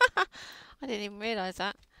 I didn't even realise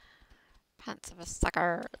that. Pants of a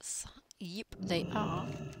suckers. Yep, they are.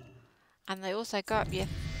 And they also go up your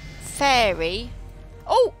fairy.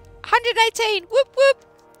 Oh, 118. Whoop, whoop.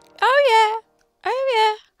 Oh, yeah.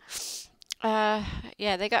 Oh, yeah.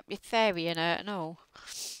 Yeah, they got up your fairy in it and all.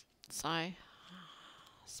 So,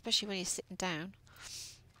 especially when you're sitting down.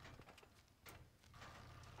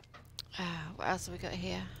 What else have we got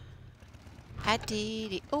here?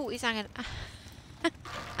 Oh, he's hanging.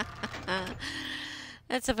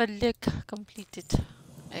 Let's have a look. Completed.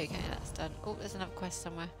 Okay, that's done. Oh, there's another quest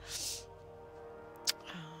somewhere.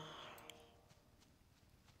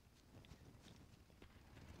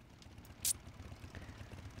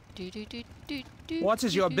 What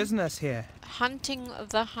is your business here? Hunting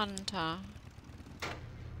the hunter.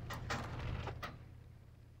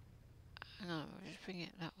 Hang on, we'll just bring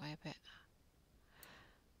it that way a bit.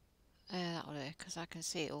 That'll do, because I can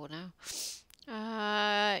see it all now.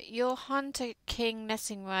 Your hunter king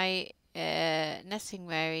Nessingway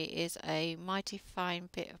is a mighty fine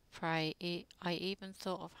bit of prey. I even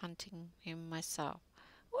thought of hunting him myself.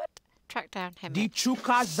 What? Track down him. The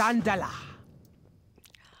Chuka Zandala.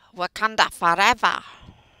 Wakanda forever.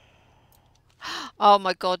 Oh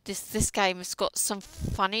my god, this game has got some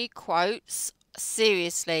funny quotes.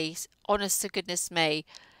 Seriously, honest to goodness me.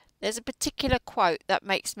 There's a particular quote that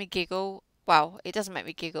makes me giggle. Well, it doesn't make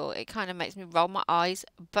me giggle. It kind of makes me roll my eyes,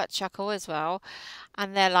 but chuckle as well.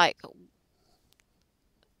 And they're like,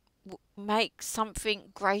 make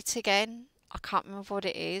something great again. I can't remember what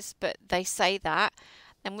it is, but they say that.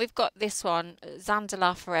 Then we've got this one,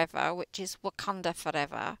 Zandala Forever, which is Wakanda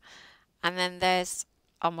Forever. And then there's,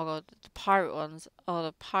 oh my god, the pirate ones. Oh,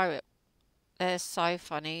 the pirate. They're so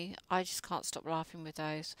funny. I just can't stop laughing with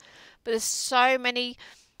those. But there's so many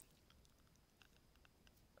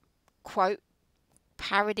quote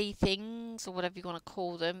parody things or whatever you want to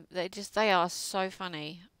call them. They are so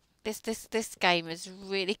funny. This game has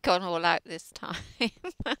really gone all out this time.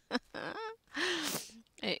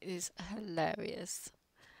 It is hilarious.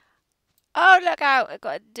 Oh, look out! I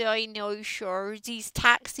got a dinosaur. He's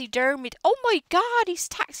taxidermied. Oh my god, he's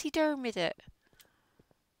taxidermied it.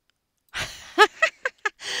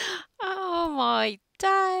 Oh my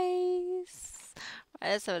days.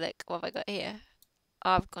 Right, let's have a look. What have I got here?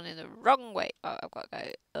 I've gone in the wrong way. Oh, I've got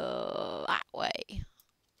to go that way.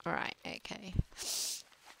 Right, okay.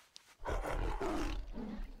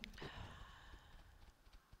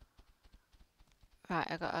 Right,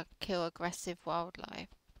 I've got to kill aggressive wildlife.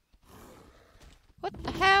 What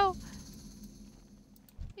the hell?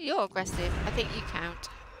 You're aggressive. I think you count.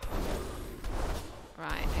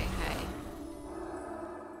 Right, okay.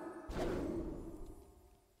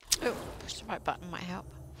 Oh, push the right button might help.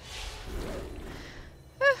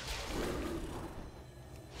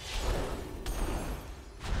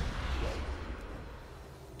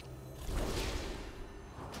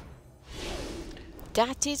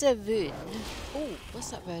 That is a wound. Oh,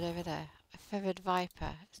 what's that bird over there? A feathered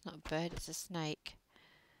viper. It's not a bird, it's a snake.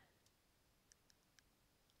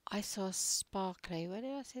 I saw a sparkly. Where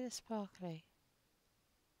did I see the sparkly?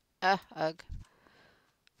 Ugh.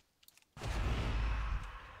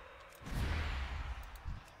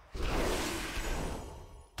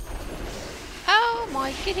 Oh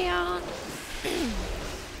my Gideon!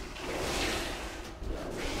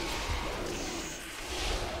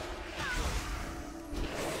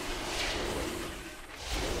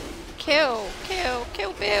 Kill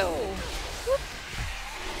Bill! Whoop.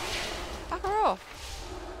 Back her off!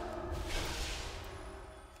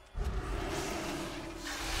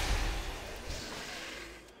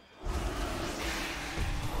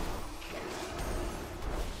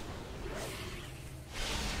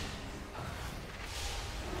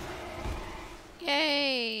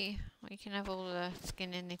 Yay! Well, you can have all the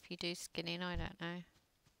skinning if you do skinning, I don't know.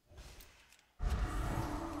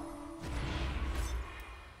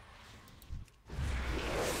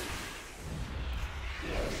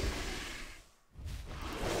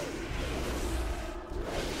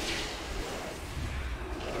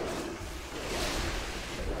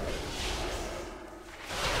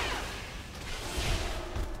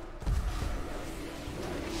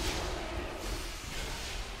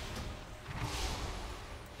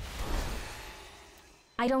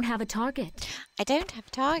 I don't have a target. I don't have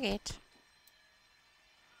a target.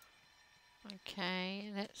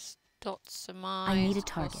 Okay, let's dot some I's. I need a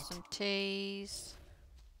target. Cross some T's.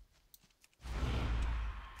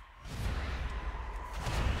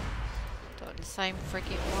 Dot the same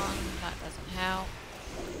friggin' one. That doesn't help.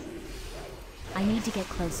 I need to get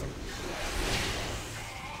closer.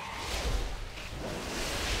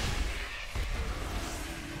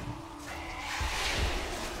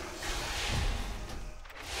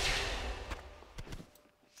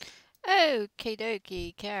 Okie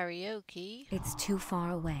dokie, karaoke. It's too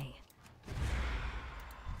far away.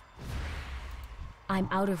 I'm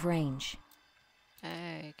out of range.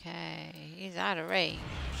 Okay, he's out of range.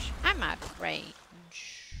 I'm out of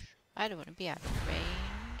range. I don't want to be out of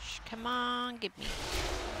range. Come on, give me.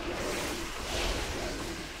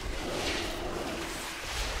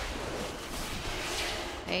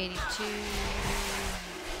 $82.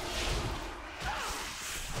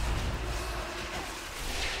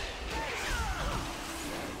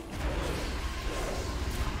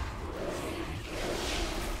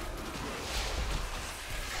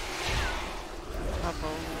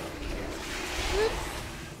 Whoop.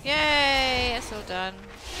 Yay, that's all done.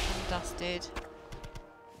 I'm dusted.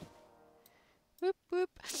 Whoop, whoop.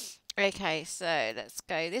 Okay, so let's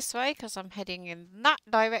go this way because I'm heading in that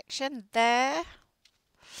direction there.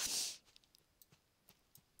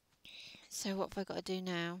 So what have I got to do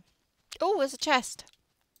now? Oh, there's a chest.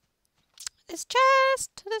 There's a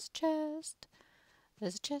chest. There's a chest.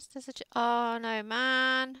 There's a chest. There's a chest. Oh no,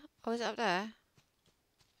 man. Oh, is it up there?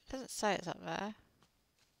 It doesn't say it's up there.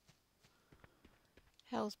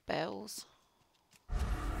 Hell's bells.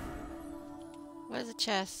 Where's the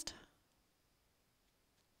chest?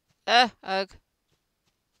 Ugh.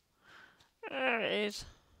 There it is.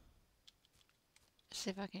 Let's see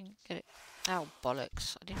if I can get it. Oh,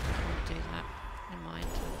 bollocks. I didn't really want to do that. Never mind.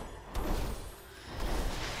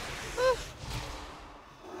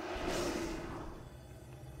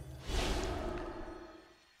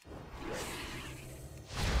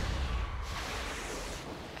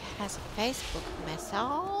 It has a Facebook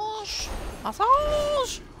message.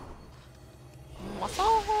 Massage.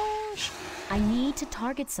 Massage. I need to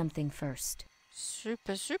target something first.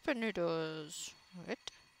 Super noodles.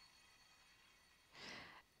 What?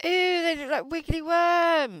 Ew, they look like wiggly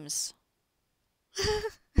worms.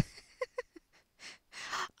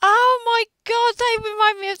 Oh my god, they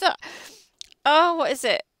remind me of that. Oh, what is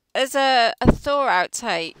it? There's a Thor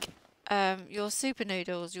outtake. Your super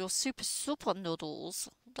noodles, your super noodles.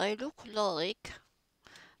 They look like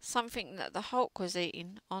something that the Hulk was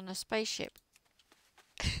eating on a spaceship.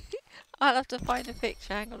 I'll have to find a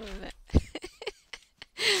picture. Hang on a minute.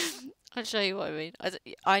 I'll show you what I mean.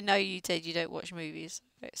 I know you said you don't watch movies,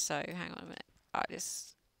 so hang on a minute. I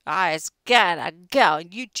just gotta go on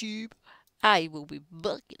YouTube. I will be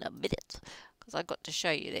back in a minute because I got to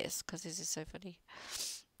show you this because this is so funny.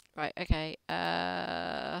 Right, okay.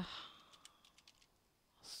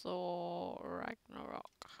 Thor Ragnarok.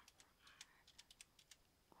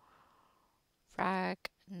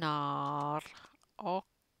 Ragnar. Ok.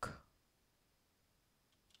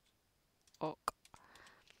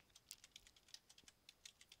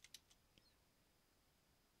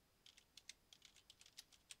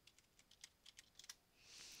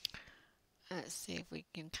 Let's see if we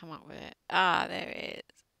can come up with it. Ah, there it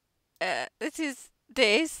is.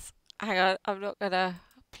 This. Hang on, I'm not gonna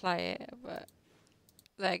play it, but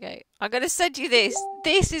there you go. I'm gonna send you this.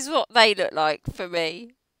 This is what they look like for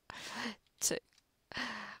me.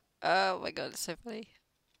 Oh my god, it's so funny.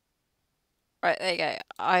 Right, there you go.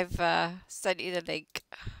 I've sent you the link.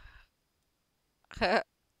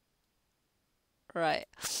 Right,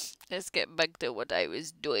 let's get back to what I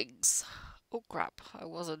was doing. Oh crap, I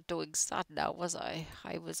wasn't doing that now, was I?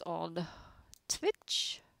 I was on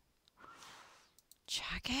Twitch.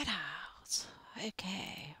 Check it out.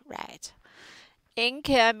 Okay, right.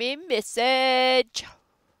 Incoming message.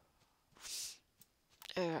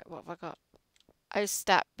 Alright, what have I got? Oh,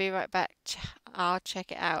 stat, be right back. I'll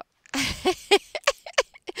check it out.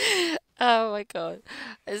 Oh my god,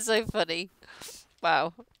 it's so funny.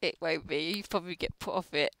 Wow, it won't be. You probably get put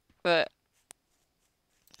off it, but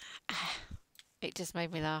it just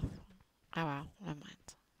made me laugh. Oh well, never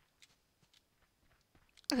mind.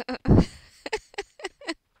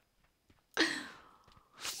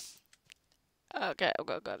 Okay, I've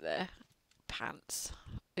got to go up there. Pants.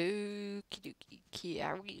 Okie dokie,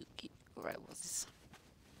 karaoke. Right, what's this?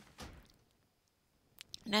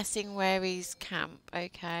 Nessingwary's camp.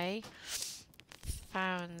 Okay.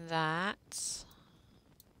 Found that.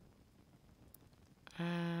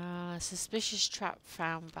 Suspicious trap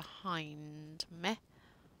found behind me.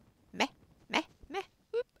 Meh, meh, meh.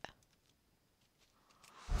 Whoop.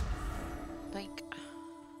 Think.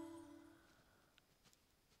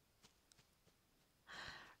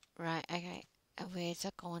 Right, okay. We're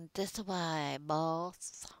just going this way,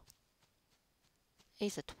 boss.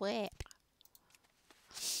 He's a twat.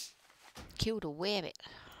 Killed a rabbit.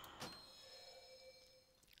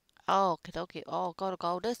 Oh, okay. Oh, gotta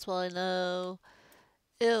go this way now.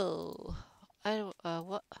 Ew. I don't,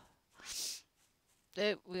 what?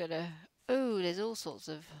 We gotta, ooh, there's all sorts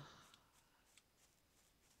of,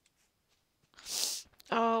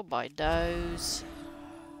 oh, my nose.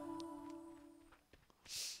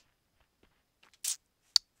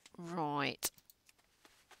 Right.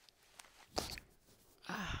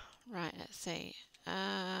 Right, let's see.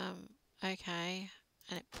 Okay.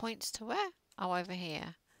 And it points to where? Oh, over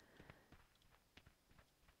here.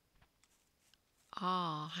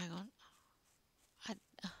 Ah, hang on.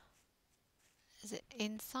 Is it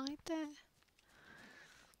inside there?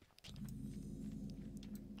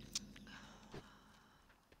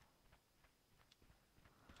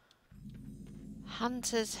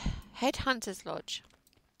 Headhunter's Lodge.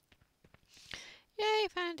 Yay,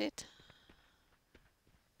 found it.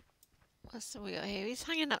 What's we got here? He's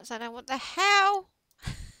hanging upside down. What the hell?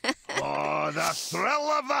 For the thrill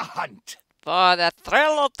of the hunt. For the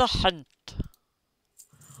thrill of the hunt.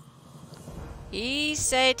 He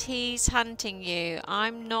said he's hunting you.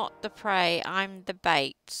 I'm not the prey. I'm the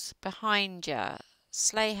bait. Behind you.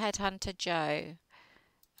 Slay Headhunter Joe.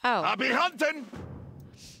 Oh. I'll be hunting.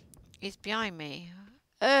 He's behind me.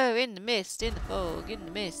 Oh, in the mist, in the fog, in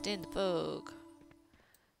the mist, in the fog.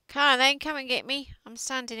 Come on then, come and get me. I'm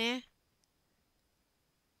standing here.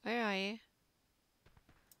 Where are you?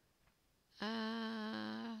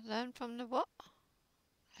 Learn from the what?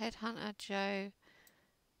 Headhunter Joe.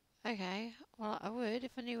 Okay, well I would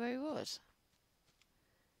if I knew where he was.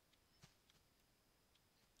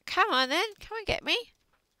 Come on then, come and get me.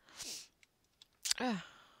 Ugh,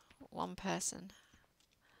 one person.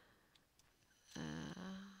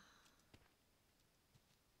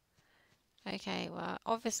 Okay, well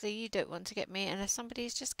obviously you don't want to get me unless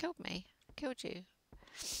somebody's just killed me. Killed you.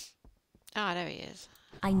 Ah, there he is.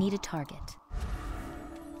 I need a target.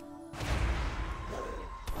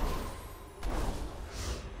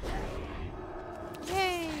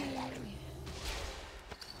 Yay!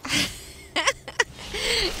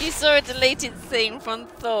 You saw a deleted scene from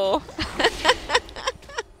Thor.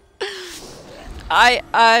 I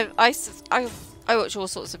watch all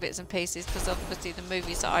sorts of bits and pieces because obviously the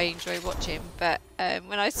movies that I enjoy watching. But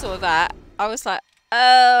when I saw that, I was like,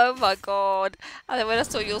 oh my god! And then when I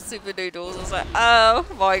saw your super noodles, I was like, oh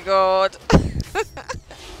my god!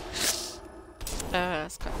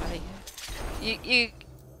 That's quite funny. You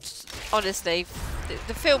honestly,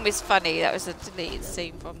 the film is funny. That was a deleted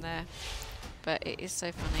scene from there, but it is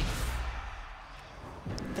so funny.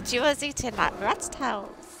 But you was eating like rat's tails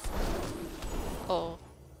or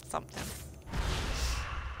something.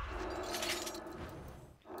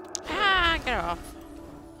 Ah, get her off.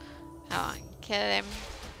 Oh, kill him.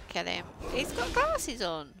 Kill him. He's got glasses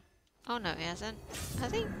on. Oh no, he hasn't.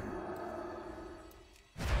 Has he?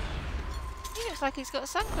 He looks like he's got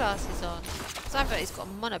sunglasses on. So I bet he's got a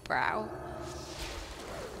monobrow.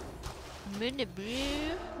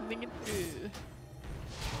 Monobrow. Monobrow.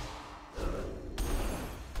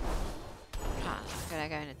 I'm gonna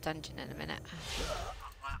go in a dungeon in a minute.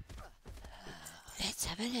 Let's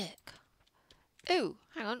have a look. Ooh,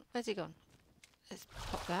 hang on. Where's he gone? Let's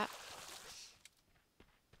pop that.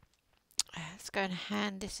 Let's go and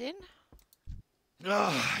hand this in.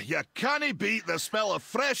 Ah, you can't beat the smell of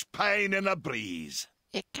fresh pine in a breeze.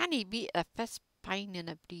 You can't beat the first pine in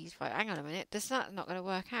a breeze. Right, hang on a minute. This is not going to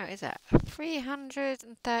work out, is it?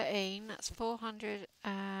 313. That's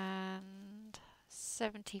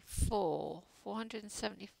 474.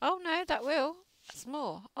 470. Oh no, that will. That's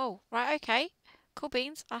more. Oh, right, okay. Cool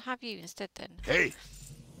beans. I'll have you instead then. Hey,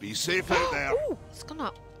 be safe out there. Ooh, it's gone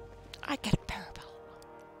up. I get a parable.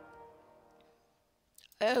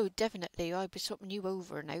 Oh, definitely. I'll be swapping you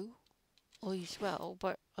over now. I as well,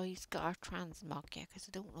 but I've got a transmog here because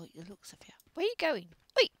I don't like the looks of you. Where are you going?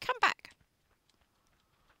 Wait, come back.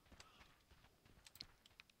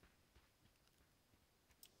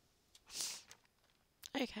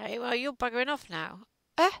 Okay, well, you're buggering off now.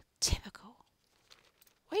 Typical.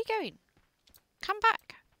 Where are you going? Come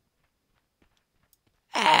back.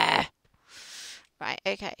 Right,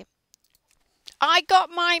 okay. I got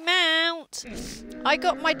my mount. I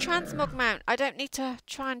got my transmog mount. I don't need to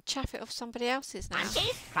try and chaff it off somebody else's now.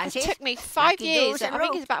 It took me 5 years. I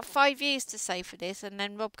think it's about 5 years to save for this, and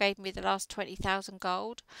then Rob gave me the last 20,000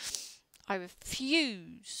 gold. I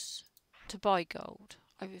refuse to buy gold.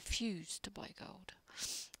 I refuse to buy gold.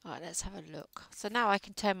 Alright, let's have a look. So now I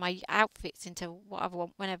can turn my outfits into what I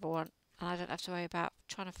want whenever I want. And I don't have to worry about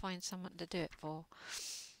trying to find someone to do it for.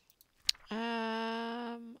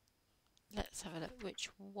 Let's have a look. Which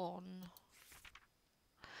one?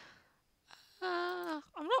 I'm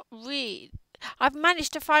not really... I've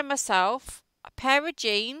managed to find myself a pair of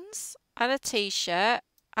jeans and a t-shirt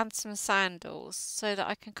and some sandals so that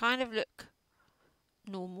I can kind of look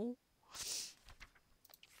normal.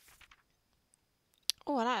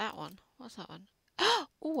 Oh, I like that one. What's that one?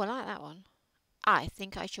 Oh, I like that one. I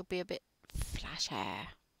think I should be a bit flashy.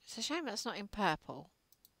 It's a shame that's not in purple.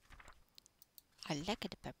 I like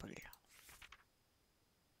it purple.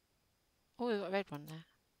 Oh, we've got a red one there.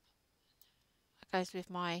 That goes with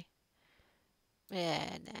my...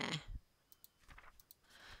 Yeah, nah.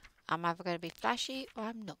 I'm either going to be flashy or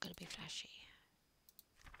I'm not going to be flashy.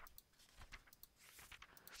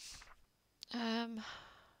 Oh,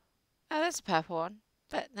 that's a purple one.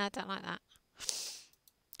 But no, I don't like that.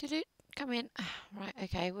 Did come in? Right,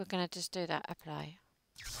 okay, we're going to just do that. Apply.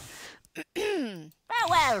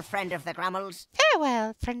 Farewell, friend of the Grummels.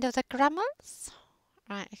 Farewell, friend of the Grummels.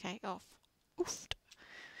 Right, okay, off. Oof.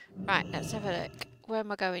 Right, let's have a look. Where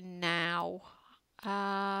am I going now?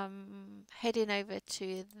 Heading over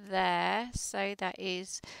to there. So that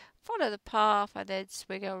is follow the path and then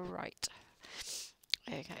swing a right.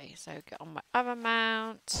 Okay, so get on my other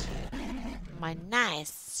mount. My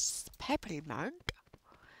nice purple mount.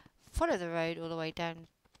 Follow the road all the way down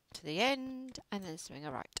to the end and then swing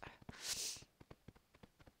a right.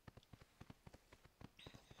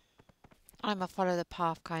 I'm a follow the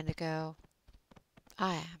path kind of girl.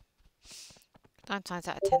 I am. 9 times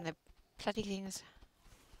out of 10 the bloody things.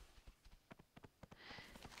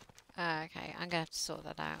 Okay, I'm going to have to sort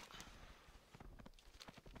that out.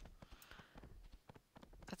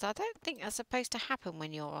 Because I don't think that's supposed to happen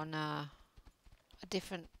when you're on a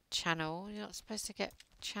different channel. You're not supposed to get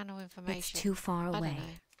channel information. It's too far away. I don't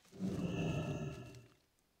know.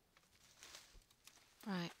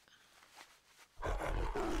 Right.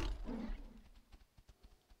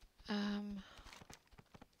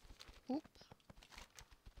 Oop.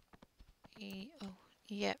 Oh,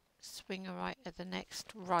 yep. Swing a right at the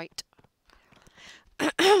next right.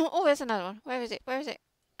 Oh, there's another one. Where is it? Where is it?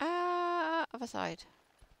 Other side.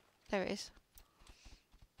 There it is.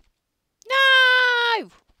 No!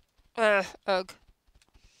 Ugh.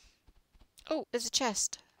 Oh, there's a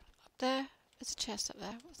chest up there. There's a chest up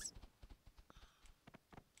there.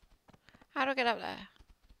 How do I get up there?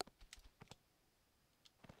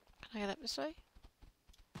 Can I get up this way?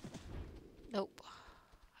 Nope.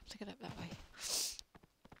 I have to get up that way.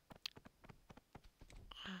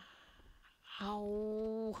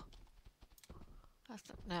 Oh.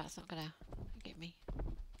 That's not gonna get me.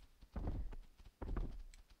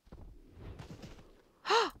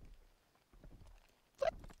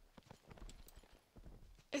 What?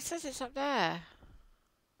 It says it's up there.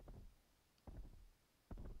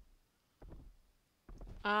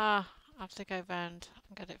 I have to go round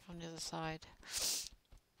and get it from the other side.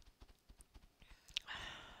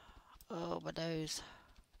 Oh, my nose.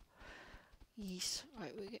 Yes.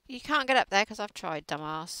 Right, you can't get up there because I've tried,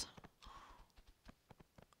 dumbass.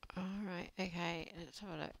 Alright, okay, let's have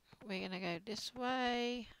a look. We're going to go this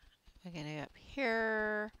way. We're going to go up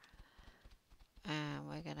here. And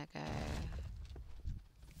we're going to go...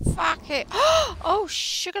 Fuck it! Oh,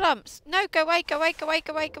 sugar lumps! No, go away, go away, go away,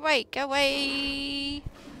 go away, go away, go away!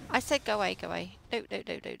 I said go away, go away. No, no,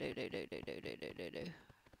 no, no, no, no, no, no, no, no, no, no.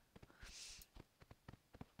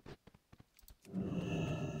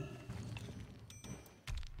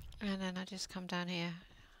 And then I just come down here.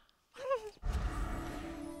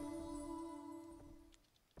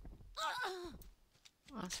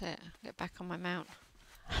 That's it. Get back on my mount.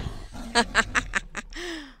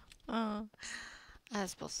 Oh,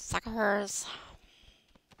 that's for suckers.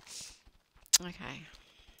 Okay.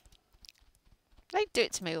 They do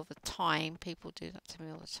it to me all the time. People do that to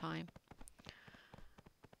me all the time.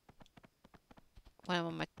 When I'm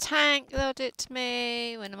on my tank, they'll do it to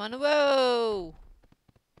me. When I'm on a whoa,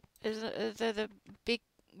 is the big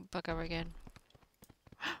bugger again?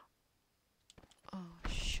 Oh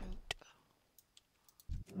shoot!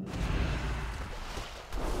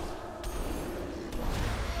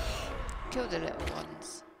 Kill the little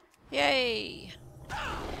ones! Yay!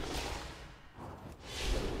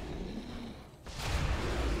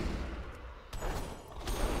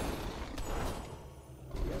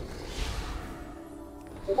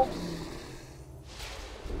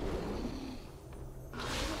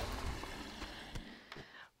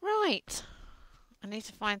 Right, I need need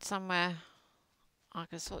to find somewhere I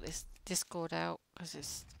can sort this Discord out because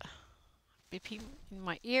it's beeping in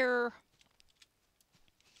my ear.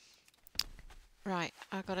 Right,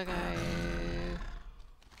 I gotta go.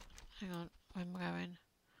 Hang on, where am I going?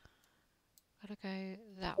 Gotta go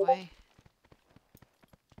that way.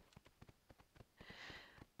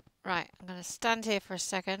 Right, I'm gonna stand here for a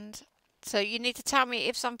second. So you need to tell me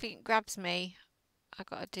if something grabs me. I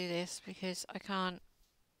gotta do this because I can't.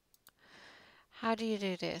 How do you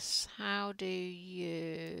do this? How do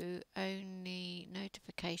you only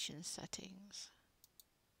notification settings?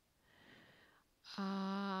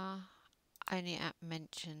 Only app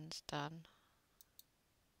mentions done.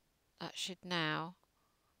 That should now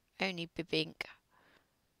only be bink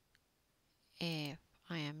if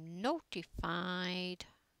I am notified.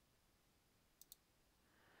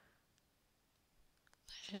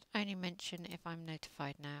 That should only mention if I'm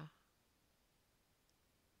notified now.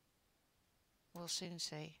 We'll soon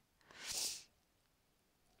see.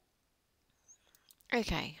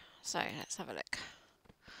 Okay, so let's have a look.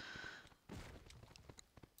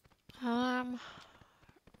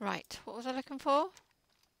 Right, what was I looking for?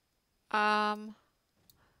 Follow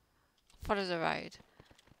the road.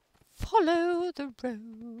 Follow the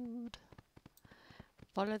road.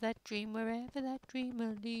 Follow that dream wherever that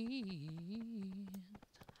dreamer leads.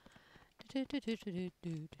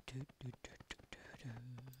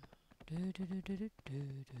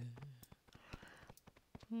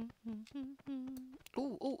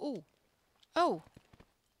 Ooh, ooh, ooh. Oh!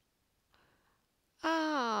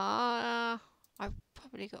 I've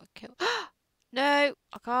probably got to kill. No,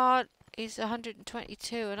 I can't. He's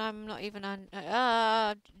 122 and I'm not even on. No,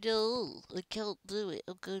 I can't do it.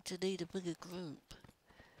 I'm going to need a bigger group.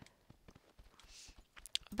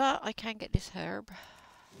 But I can get this herb.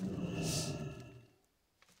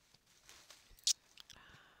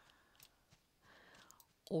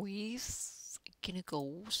 Oh yes, gonna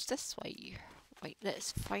go this way. Wait,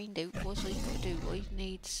 let's find out what I gotta do. I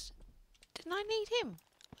need. Didn't I need him?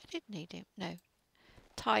 I did need him. No.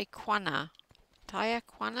 Taekwana.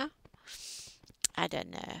 Taekwana? I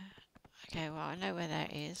don't know. Okay, well, I know where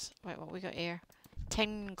that is. Wait, what we got here?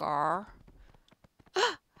 Tengar.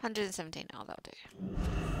 117. Oh, that'll do.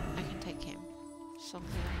 I can take him.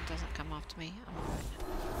 Something doesn't come after me. I'm alright.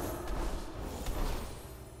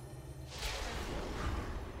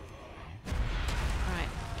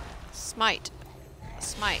 Right. Smite.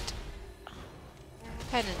 Smite.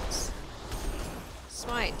 Penance.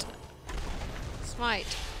 Smite.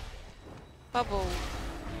 Smite. Bubble.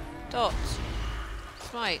 Dot.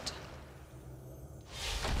 Smite.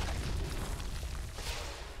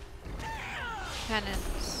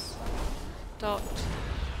 Penance. Dot.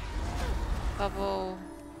 Bubble.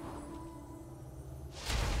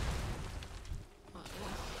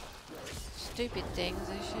 Stupid things,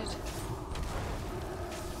 I should.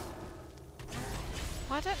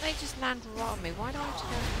 Why don't they just land right on me? Why do I have to go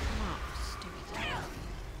and pick them up? Stupid thing.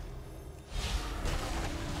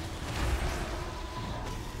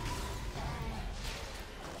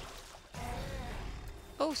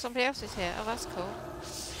 Oh, somebody else is here. Oh, that's cool.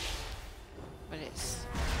 But it's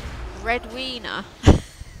Red Wiener.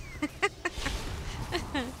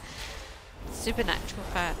 Supernatural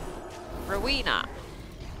fan. Rowena.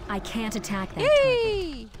 I can't attack that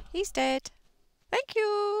Yay! target. He's dead. Thank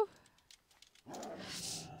you.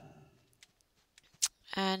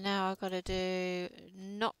 And now I've got to do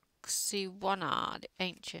Noxiwana, the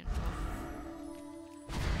ancient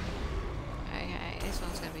one. Okay, this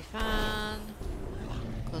one's going to be fun.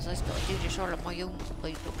 Because I've got to do this all on my own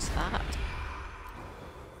by the looks of that.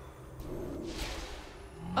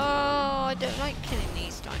 Oh, I don't like killing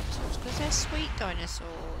these dinosaurs because they're sweet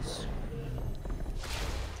dinosaurs.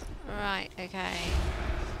 Right, okay.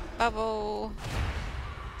 Bubble.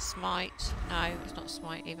 Smite. No, it's not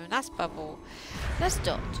smite even. That's bubble. That's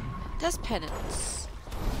dot. That's penance.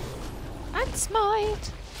 And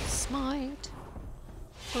smite. Smite.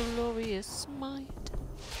 Glorious smite.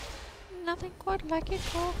 Nothing quite like it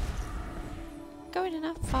for going in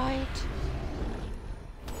a fight.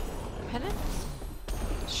 Penance.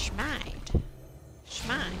 Schmite.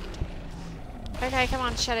 Schmite. Okay, come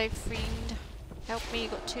on, Shadow Fiend. Help me,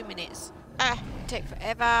 you've got 2 minutes. Ah, take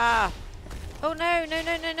forever. Oh no, no,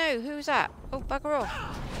 no, no, no. Who's that? Oh, bugger off.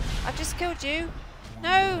 I've just killed you.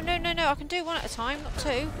 No, no, no, no. I can do one at a time, not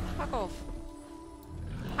two. Fuck off.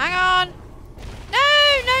 Hang on. No,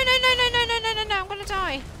 no, no, no, no, no, no, no, no, no. I'm going to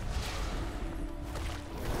die.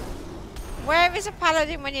 Where is a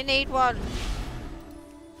paladin when you need one?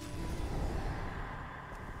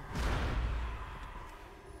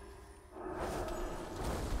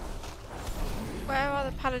 Where are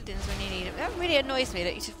the paladins when you need them? That really annoys me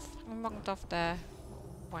that you just mugged off there.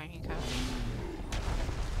 Wanker.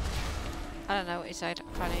 I don't know what he said in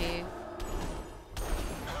front of you.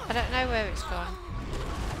 I don't know where it's gone.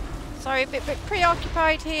 Sorry, a bit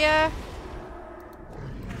preoccupied here.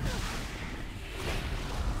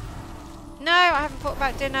 No, I haven't thought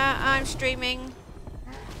about dinner. I'm streaming.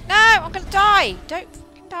 No, I'm gonna die. Don't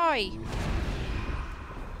fucking die.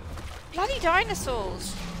 Bloody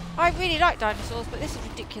dinosaurs. I really like dinosaurs, but this is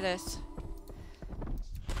ridiculous.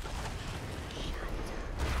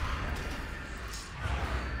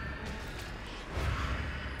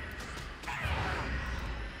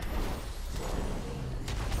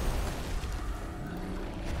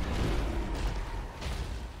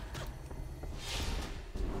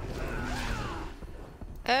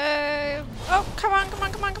 Oh, come on, come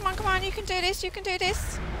on, come on, come on, come on. You can do this, you can do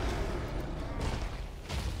this.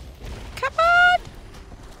 Come on!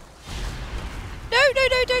 No, no,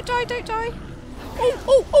 no, don't die, don't die. Oh,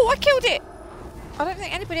 oh, oh, I killed it. I don't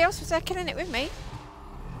think anybody else was there killing it with me.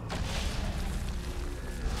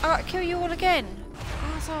 I gotta kill you all again.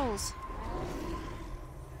 Assholes.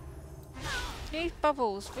 These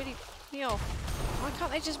bubbles really piss me off. Why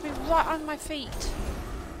can't they just be right on my feet?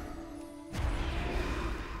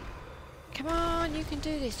 Come on, you can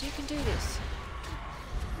do this, you can do this.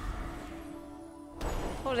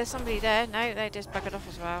 Oh, there's somebody there. No, they just buggered off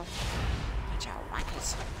as well. Bunch of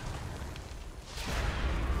wankers.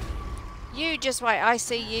 You just wait, I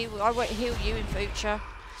see you. I won't heal you in future.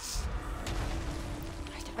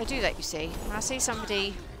 I do that, you see. When I see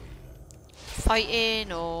somebody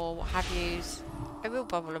fighting or what have yous, I will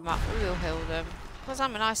bubble them up, I will heal them. Because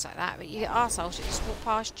I'm nice like that, but you get arseholes that just walk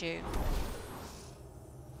past you.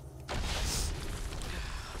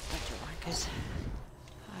 Right,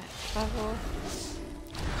 bubble.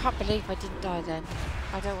 I can't believe I didn't die then.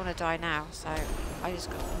 I don't want to die now, so I just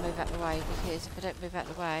got to move out the way, because if I don't move out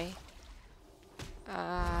the way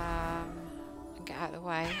and get out of the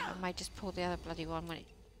way, I may just pull the other bloody one when it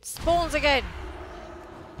spawns again.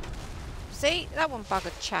 See, that one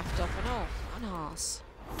buggered chaffed off and all. What an arse.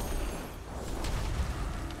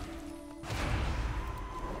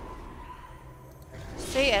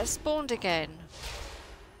 See, it spawned again.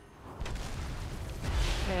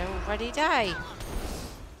 We're already day.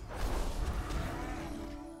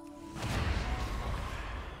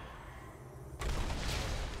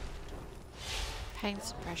 Pain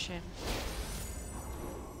suppression.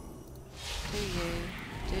 Do you?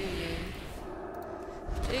 Do you?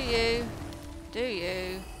 Do you? Do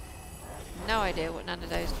you? No idea what none of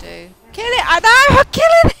those do. Kill it! I know! I'm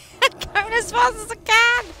killing it! I'm going as fast as I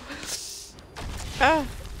can!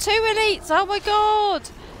 2 elites! Oh my god!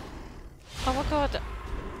 Oh my god.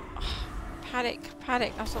 Oh, panic,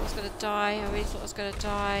 panic. I thought I was going to die. I really thought I was going to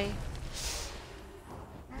die.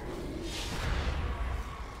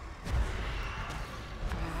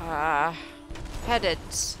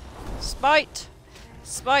 Headeds. Spite.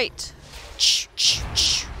 Spite.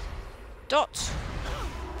 Dot.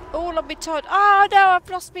 All on me Todd. Oh no, I've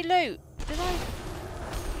lost my loot. Did I?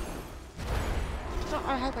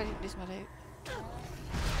 I hope I didn't lose my loot. Oh,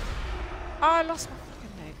 I lost my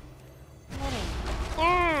fucking loot.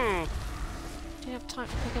 Morning. Didn't have time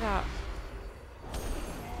to pick it up.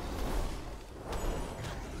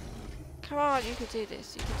 Come on, you can do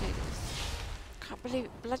this. You can do this. Can't believe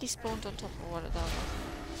it bloody spawned on top of one of those.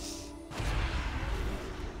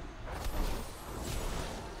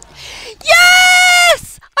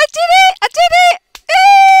 Yes! I did it! I did it!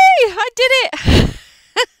 Hey! I did it!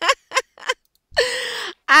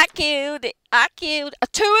 I killed it! I killed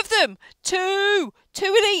 2 of them! 2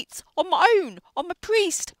 elites on my own, on my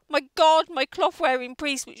priest. My god, my cloth wearing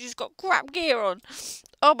priest, which has got crap gear on.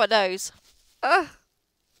 Oh my nose. Oh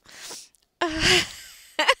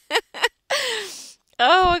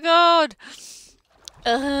my god.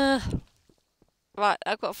 Right,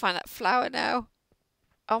 I've got to find that flower now.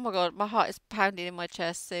 Oh my god, my heart is pounding in my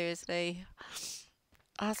chest, seriously.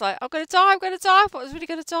 I was like, I'm going to die, I'm going to die. I thought I was really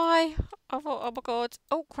going to die. I thought, oh my god.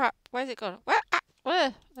 Oh crap, where's it gone?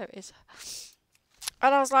 Where? There it is.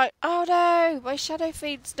 And I was like, oh no, my shadow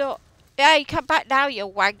feed's not... Yeah, you come back now, you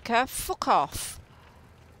wanker. Fuck off.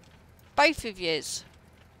 Both of yous.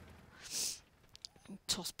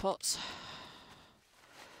 Toss pots.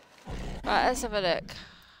 Right, let's have a look.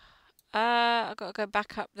 I've got to go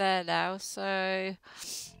back up there now, so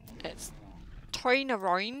let's turn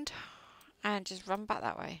around and just run back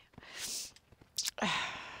that way.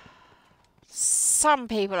 Some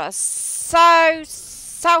people are so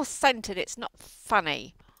self-centered, it's not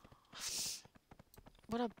funny.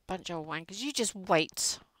 What a bunch of wankers. You just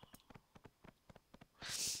wait.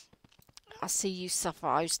 I see you suffer.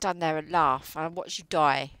 I stand there and laugh, and I watch you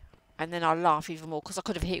die. And then I'll laugh even more, because I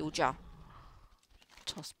could have healed you.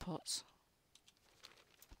 Toss pots.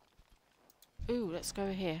 Ooh, let's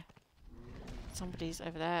go here. Somebody's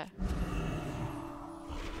over there.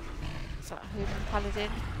 Is that a human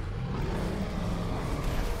paladin?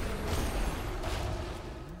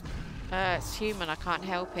 It's human, I can't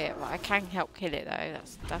help it. But I can help kill it though.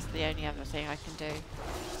 That's the only other thing I can do.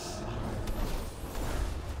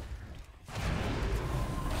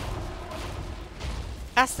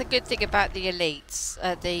 That's the good thing about the elites,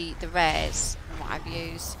 the rares and what I've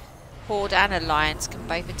used. Horde and Alliance can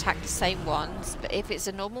both attack the same ones, but if it's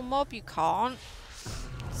a normal mob, you can't.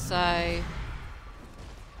 So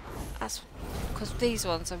that's because these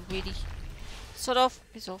ones are really sort of.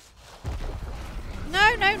 It's off.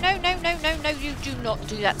 No, no, no, no, no, no, no! You do not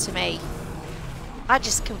do that to me. I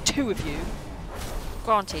just killed 2 of you.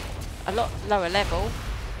 Granted, a lot lower level.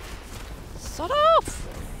 Sod off!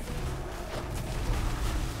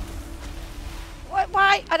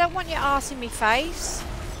 Why? I don't want your arse in me face.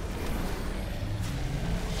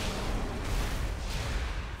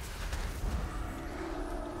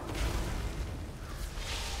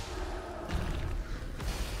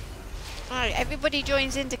 Alright, everybody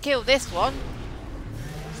joins in to kill this one.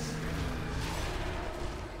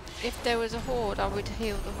 If there was a horde, I would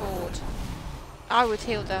heal the horde. I would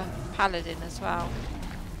heal the paladin as well.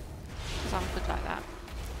 Because I'm good like that.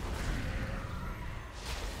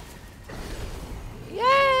 Yay!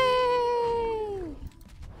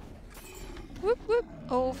 Whoop whoop.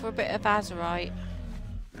 All for a bit of azurite.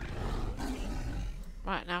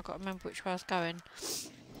 Right, now I've got to remember which way I was going.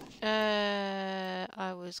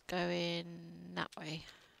 I was going that way.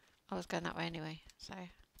 I was going that way anyway, so.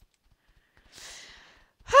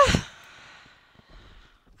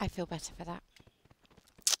 I feel better for that.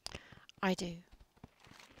 I do.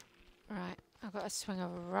 Right, I've got to swing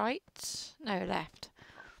over right. No, left.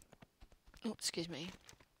 Oh, excuse me.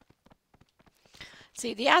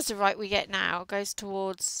 See, the azurite we get now goes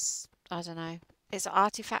towards, I don't know, it's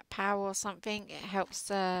artifact power or something. It helps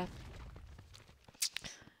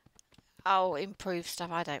improve stuff.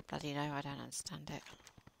 I don't bloody know. I don't understand it.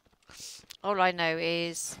 All I know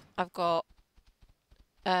is I've got,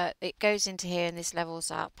 it goes into here and this levels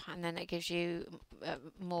up, and then it gives you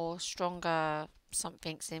more stronger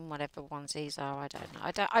somethings in whatever ones these are. I don't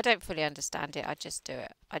know. I don't fully understand it. I just do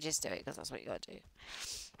it. I just do it because that's what you got to do.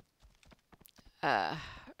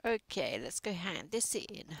 Okay, let's go hand this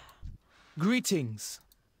in. Greetings.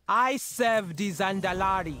 I serve the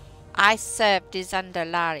Zandalari. I serve the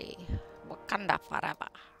Zandalari. Wakanda forever.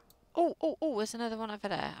 Oh, there's another one over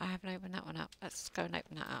there. I haven't opened that one up. Let's go and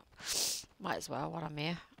open that up. Might as well while I'm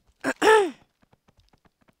here.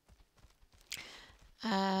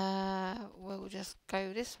 We'll just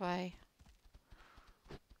go this way.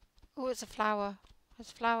 Oh, it's a flower. There's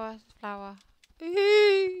a flower. There's a flower.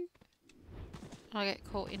 Ooh. I get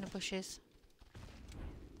caught in the bushes.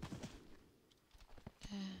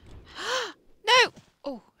 No!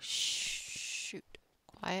 Oh, shoot.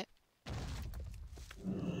 Quiet.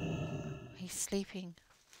 He's sleeping.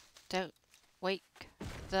 Don't wake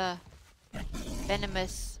the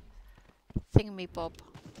venomous thingamy-bob.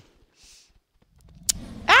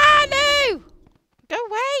 Ah, no! Go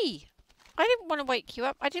away! I didn't want to wake you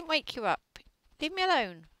up. I didn't wake you up. Leave me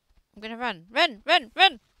alone. I'm going to run. Run, run,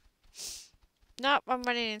 run! Nope, I'm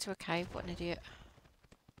running into a cave. What an idiot.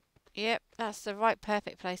 Yep, that's the right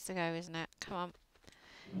perfect place to go, isn't it? Come on.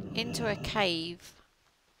 Into a cave.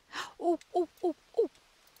 Oh, oh, oh, oh!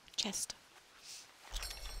 Chest.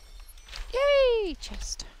 Yay!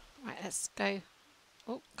 Chest. Right, let's go.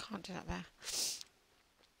 Oh, can't do that there.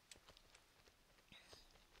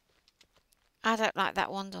 I don't like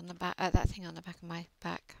that wand on the back, that thing on the back of my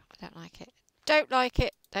back. I don't like it. Don't like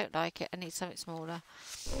it. Don't like it. I need something smaller.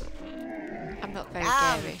 I'm not very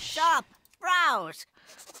garish. Stop! Browse!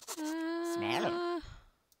 Smell.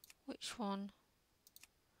 Which one?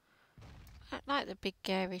 I don't like the big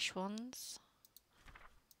garish ones.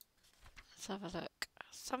 Let's have a look.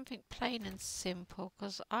 Something plain and simple,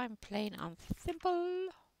 because I'm plain and simple.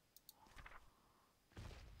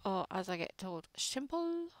 Or as I get told,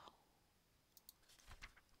 simple.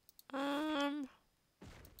 I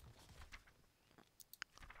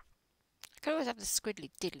could always have the squiddly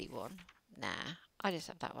diddly one. Nah, I just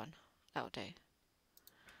have that one. That'll do.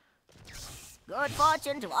 Good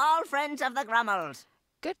fortune to all friends of the Grummels.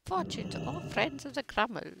 Good fortune to all friends of the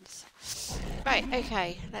Grummels. Right,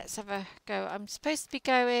 okay, let's have a go. I'm supposed to be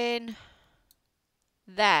going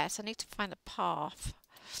there, so I need to find the path.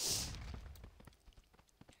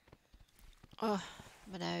 Oh,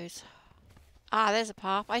 my nose. Ah, there's a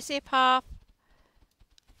path. I see a path.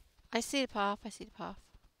 I see the path. I see the path.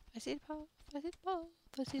 I see the path. I see the path.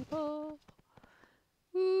 I see the path.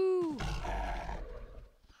 Woo!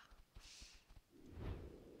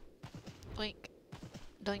 Doink.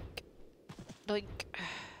 Doink. Doink.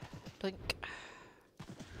 Doink.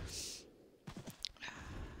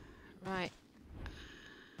 Right.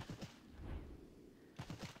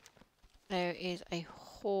 There is a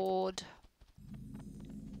horde.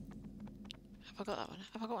 Have I got that one?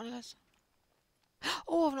 Have I got one of those?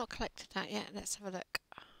 Oh, I've not collected that yet. Let's have a look.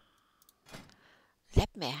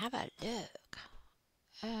 Let me have a look.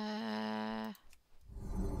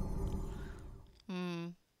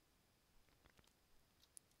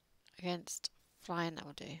 Against flying, that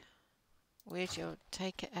will do. Where's your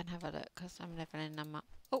take it and have a look, because I'm leveling them up.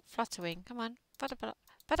 Oh, flutterwing, come on.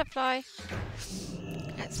 Butterfly.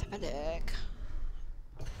 Let's have a look.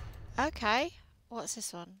 Okay, what's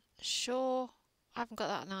this one? Sure, I haven't got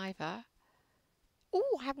that one either.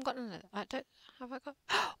 Oh, I haven't got none of that. I don't. Have I got?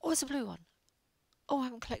 Oh, it's a blue one. Oh, I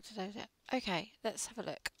haven't collected those yet. Okay, let's have a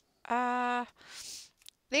look.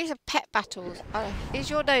 These are pet battles. Is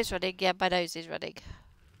your nose running? Yeah, my nose is running.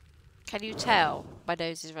 Can you tell my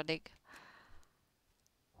nose is running?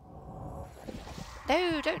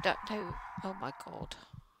 No, don't. No. Oh my god.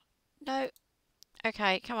 No.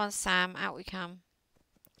 Okay, come on, Sam. Out we come.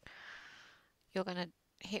 You're gonna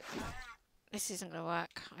hit. This isn't gonna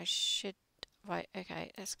work. I should. Right.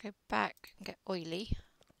 Okay. Let's go back and get oily.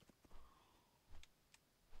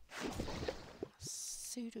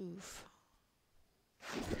 Sudoof.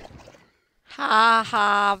 Ha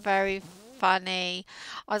ha. Very funny.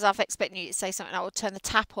 I was half expecting you to say something. I would turn the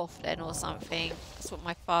tap off then or something. That's what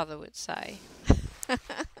my father would say.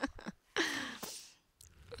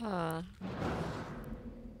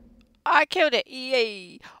 I killed it!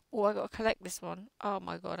 Yay! Oh, I got to collect this one. Oh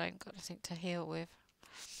my god, I ain't got nothing to heal with.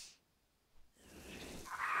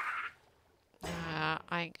 I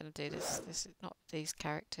ain't gonna do this. This is not these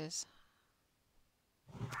characters.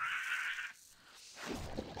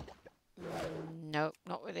 Nope,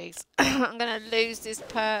 not with these. I'm gonna lose this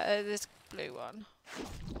this blue one.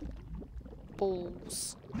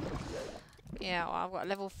 Balls. Yeah, well, I've got a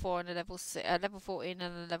level 4 and a level 6, level 14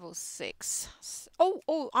 and a level 6.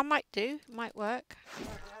 Oh, I might do. Might work.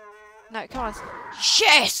 No, come on.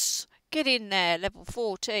 Yes! Get in there, level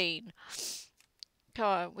 14. Come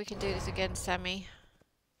on, we can do this again, Sammy.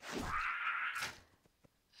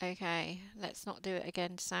 Okay, let's not do it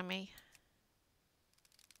again, Sammy.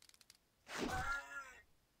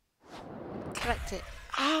 Collect it.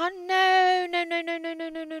 Oh, no! No.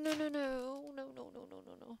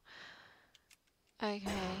 Okay.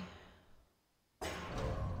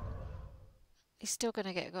 He's still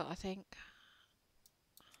gonna get got, I think.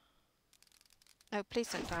 No,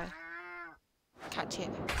 please don't die. Catch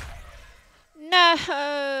it. No!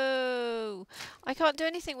 I can't do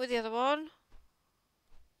anything with the other one.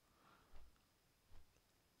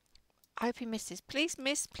 I hope he misses. Please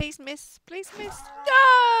miss, please miss, please miss.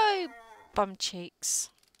 No! Bum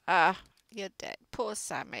cheeks. You're dead. Poor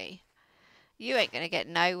Sammy. You ain't gonna get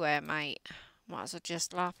nowhere, mate. Might as well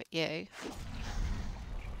just laugh at you.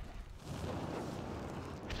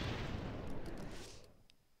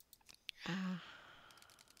 I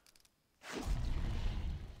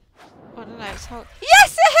don't know, it's hold.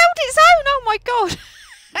 Yes! It held its own! Oh my god!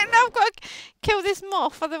 And now I've got to kill this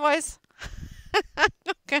moth, otherwise I'm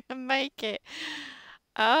not going to make it.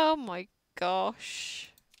 Oh my gosh.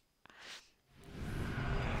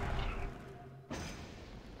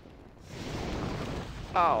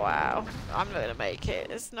 Oh wow. I'm not going to make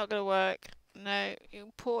it. It's not going to work. No,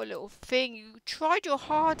 you poor little thing. You tried your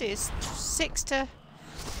hardest. 6 to...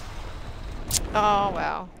 Oh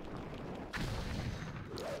well.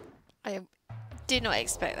 I did not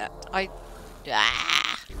expect that.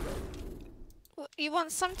 You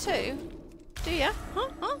want some too? Do ya? Huh?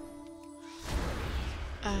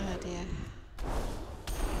 Oh dear.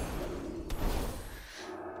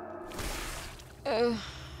 Oh.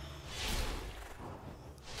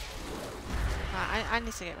 Right, I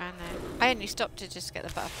need to get round there. I only stopped to just get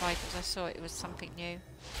the butterfly because I saw it was something new.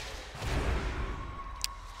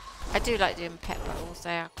 I do like doing pet battles.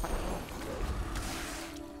 They are quite cool.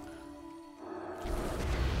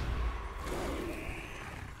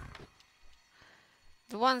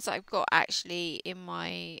 The ones that I've got actually in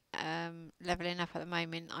my levelling up at the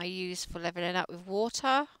moment, I use for levelling up with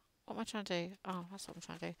water. What am I trying to do? Oh, that's what I'm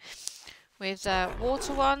trying to do. With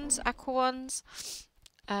water ones, aqua ones,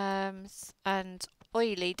 and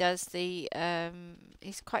Oily does the,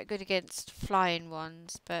 he's quite good against flying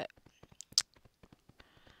ones, but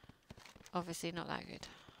obviously not that good.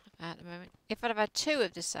 at the moment. If I'd have had 2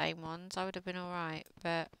 of the same ones, I would have been alright,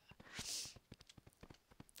 but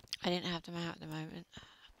I didn't have them out at the moment.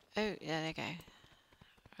 Oh, yeah, there you go.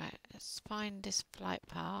 Right, let's find this flight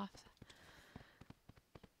path.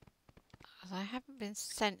 Because I haven't been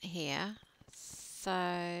sent here, so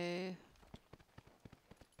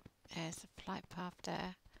there's a flight path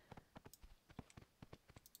there.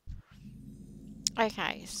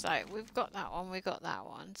 Okay, so we've got that one, we've got that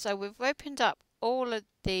one. So we've opened up all of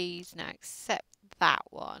these now except that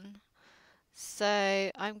one.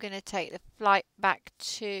 So I'm going to take the flight back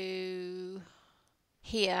to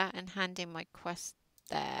here and hand in my quest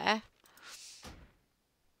there.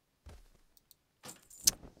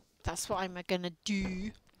 That's what I'm going to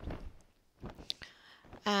do.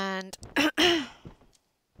 And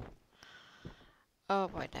oh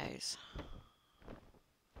my nose.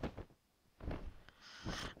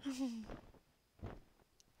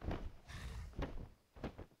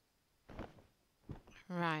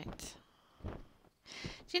 Right.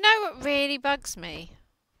 Do you know what really bugs me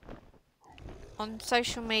on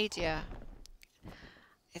social media?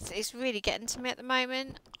 It's really getting to me at the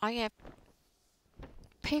moment. I have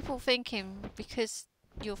people thinking because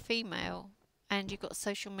you're female and you've got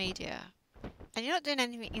social media and you're not doing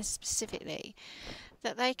anything specifically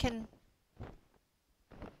that they can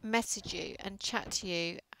message you and chat to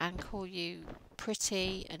you and call you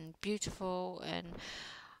pretty and beautiful and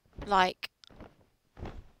like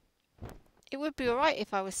it would be alright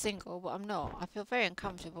if I was single, but I'm not. I feel very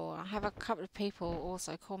uncomfortable. I have a couple of people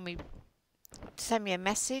also call me, send me a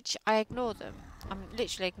message. I ignore them. I'm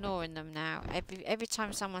literally ignoring them now. Every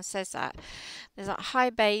time someone says that, there's like, hi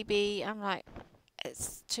baby. I'm like,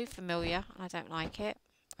 it's too familiar. I don't like it.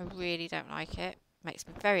 I really don't like it. Makes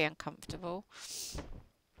me very uncomfortable.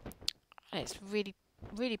 And it's really,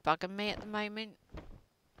 really bugging me at the moment.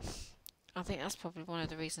 I think that's probably one of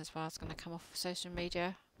the reasons why I was going to come off of social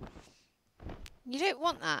media. You don't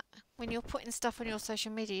want that when you're putting stuff on your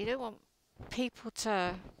social media. You don't want people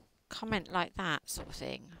to comment like that sort of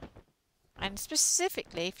thing. And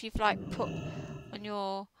specifically if you've like put on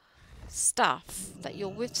your stuff that you're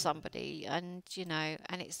with somebody and you know,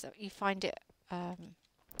 and it's you find it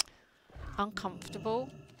uncomfortable.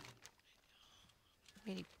 It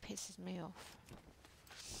really pisses me off.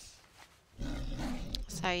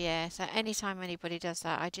 So yeah, so anytime anybody does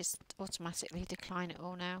that, I just automatically decline it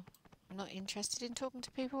all now. I'm not interested in talking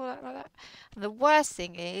to people like that. And the worst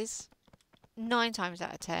thing is, 9 times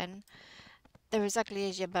out of 10, they're as ugly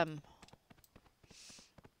as your bum.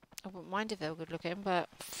 I wouldn't mind if they were good looking, but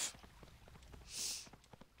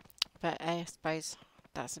I suppose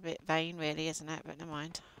that's a bit vain really, isn't it? But never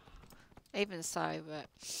mind. Even so, but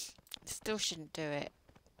still shouldn't do it.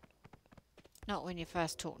 Not when you're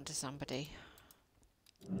first talking to somebody.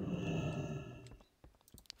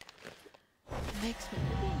 Makes me...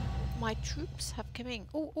 My troops have come in.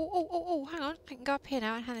 Oh, hang on. I can go up here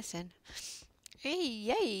now and Hannison. Hey,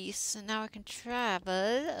 yes. And now I can travel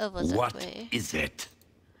over that way. What is it?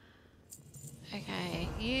 Okay.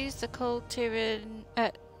 Use the Kultiris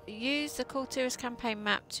campaign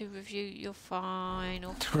map to review your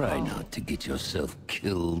final Try call. not to get yourself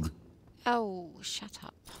killed. Oh, shut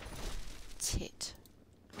up. Tit.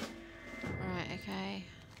 Right, okay.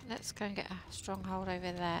 Let's go and get a stronghold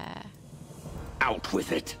over there. Out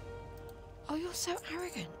with it. Oh, you're so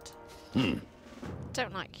arrogant.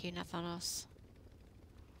 Don't like you, Nathanos.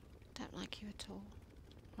 Don't like you at all.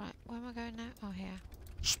 Right, where am I going now? Oh, here.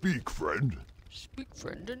 Speak, friend. Speak,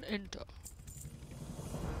 friend, and enter.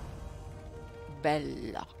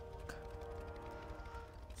 Belloc.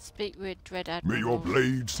 Speak with Dread Admiral. May your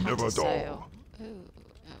blades never Tantasail. dull. Ooh,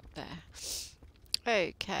 out there.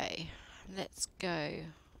 Okay, let's go.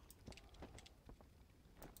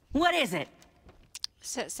 What is it?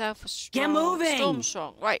 Set sail for Get moving! Storm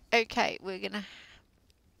strong. Right, okay, we're gonna...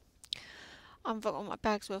 I forgot my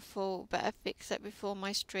bags were full. Better fix it before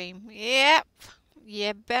my stream. Yep,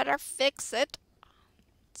 you better fix it.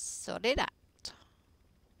 Sort it out.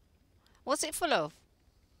 What's it full of?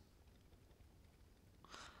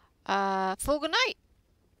 Fulgonite.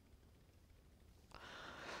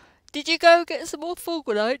 Did you go get some more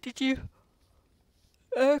fulgonite? Did you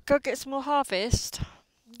go get some more harvest?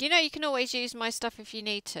 You know you can always use my stuff if you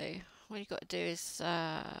need to. All you got to do is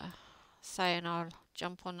say and I'll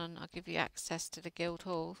jump on and I'll give you access to the guild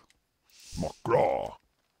hall. Makra.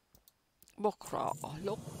 Mokra,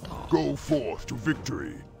 Lokta. Go forth to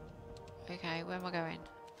victory. Okay, where am I going?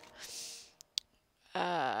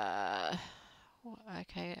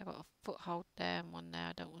 Okay, I've got a foothold there and one there.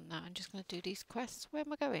 I don't want that. I'm just going to do these quests. Where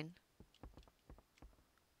am I going?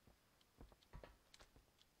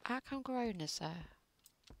 How come Grona's there?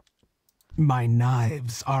 My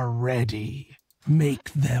knives are ready.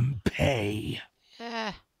 Make them pay.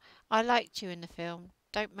 Yeah, I liked you in the film.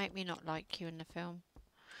 Don't make me not like you in the film.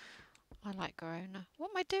 I like Corona. What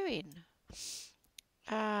am I doing?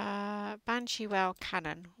 Banshee Whale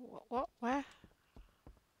Cannon. What? Where?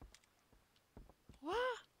 What?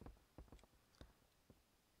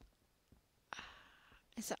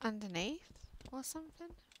 Is it underneath or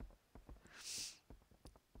something?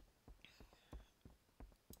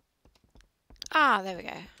 Ah, there we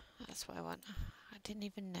go. That's what I want. I didn't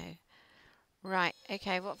even know. Right,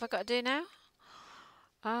 okay, what have I got to do now?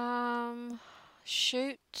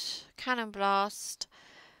 Shoot, cannon blast,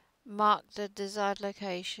 mark the desired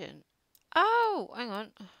location. Oh, hang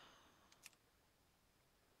on.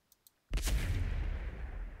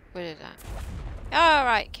 Where did that? Oh,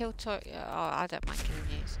 right, kill toy. Oh, I don't mind killing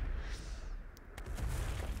these.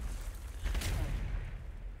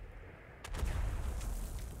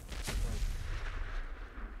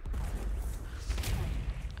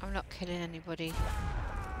 I'm not killing anybody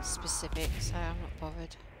specific, so I'm not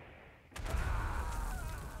bothered.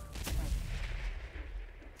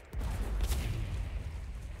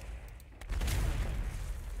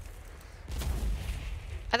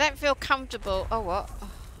 I don't feel comfortable. Oh, what?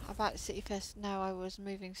 About City Fest. No, I was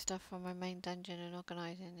moving stuff from my main dungeon and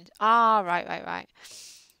organising it. Ah, right.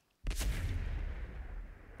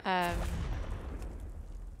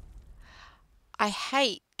 I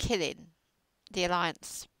hate killing the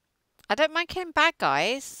Alliance. I don't mind killing bad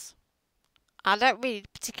guys. I don't really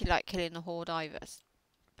particularly like killing the Horde either.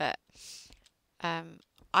 But I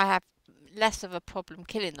have less of a problem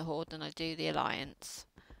killing the Horde than I do the Alliance.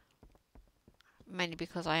 Mainly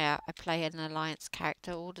because I play an Alliance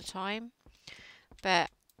character all the time. But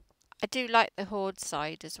I do like the Horde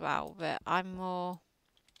side as well. But I'm more...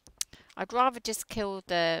 I'd rather just kill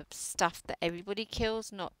the stuff that everybody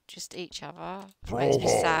kills, not just each other. It makes me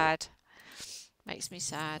sad. Makes me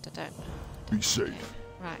sad. I don't... Be safe.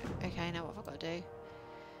 Right, okay, now what have I got to do?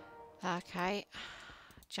 Okay.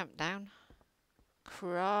 Jump down.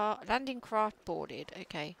 Landing craft boarded.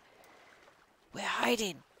 Okay. We're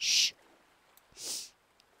hiding. Shh.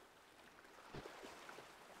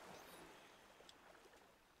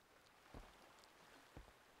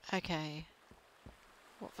 Okay.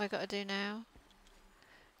 What have I got to do now?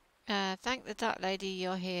 Thank the Dark Lady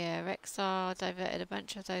you're here. Rexar diverted a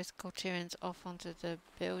bunch of those Corturians off onto the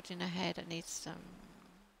building ahead. It needs some...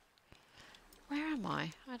 Where am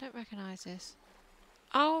I? I don't recognise this.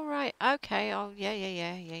 Oh, right. Okay. Oh,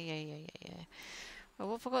 yeah. Well,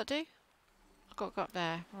 what have I got to do? I've got to go up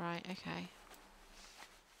there. Right, okay.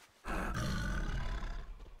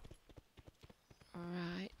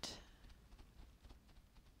 Right.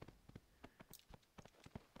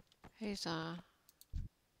 Who's that?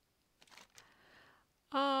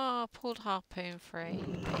 Ah, pulled harpoon free.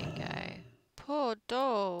 There you go. Poor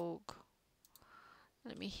dog.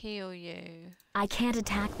 Let me heal you. I can't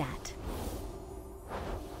attack that.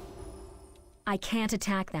 I can't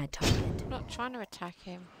attack that target. I'm not trying to attack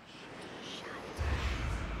him.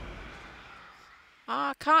 Ah,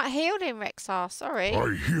 I can't heal him, Rexar. Sorry.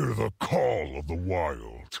 I hear the call of the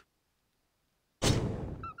wild.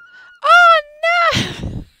 Oh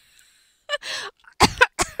no!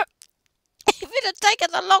 If it had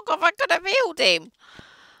taken the log off, I could have healed him.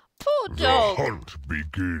 Poor dog. The hunt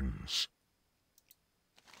begins.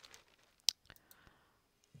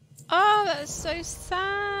 Oh, that's so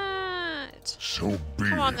sad. So be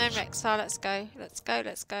Come on it. then, Rexar. Let's go. Let's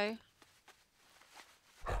go.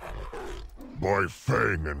 By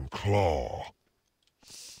fang and claw.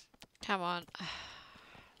 Come on.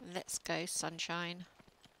 Let's go, sunshine.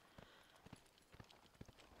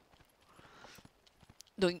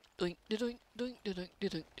 Doink, doink, doink, doink, doink,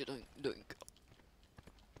 doink, doink, doink.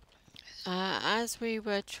 As we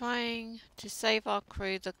were trying to save our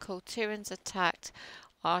crew, the Corturians attacked.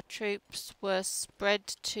 Our troops were spread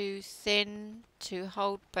too thin to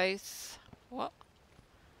hold both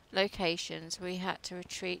locations. We had to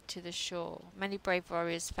retreat to the shore. Many brave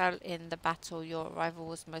warriors fell in the battle. Your arrival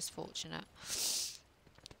was most fortunate.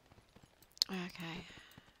 Okay.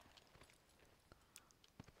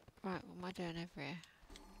 Right, what am I doing over here?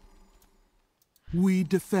 We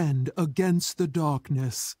defend against the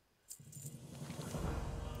darkness.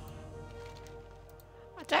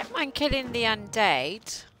 I don't mind killing the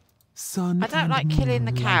undead. Sun I don't like killing the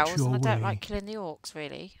and moon light cows, your and I don't way. like killing the orcs,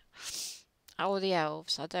 really. Or the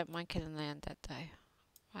elves. I don't mind killing the undead, though.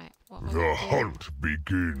 Right, what am I The gonna do? hunt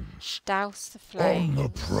begins. Douse the flames. On the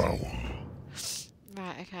prowl.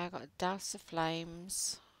 Right, okay, I've got to douse the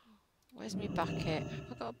flames. Where's my bucket?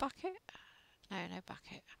 Have I got a bucket? No, no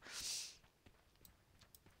bucket.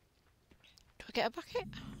 I get a bucket?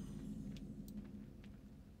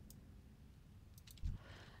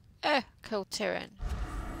 Oh, cool Tyrion.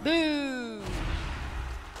 Boo!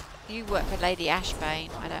 You work for Lady Ashbane.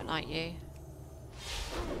 I don't like you.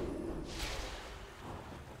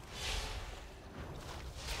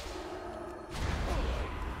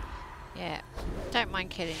 Yeah, don't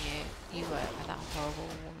mind killing you. You work for that horrible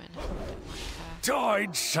woman. I don't like her.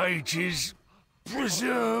 Tide sages,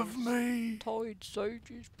 preserve me. Tide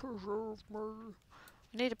sages, preserve me.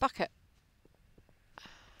 I need a bucket.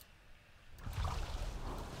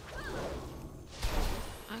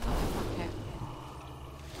 I got a bucket.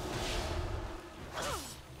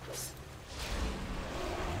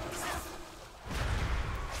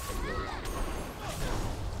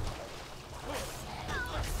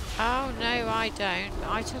 Oh no, I don't.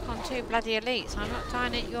 I took on 2 bloody elites. I'm not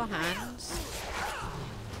dying at your hands.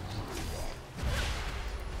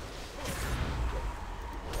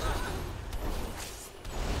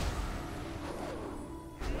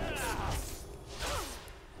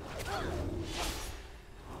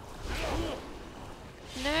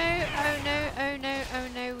 No, oh no, oh no, oh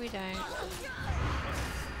no, we don't.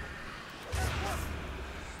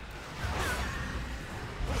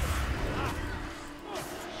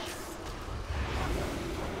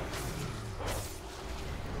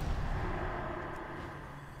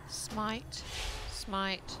 Smite,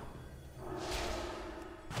 smite.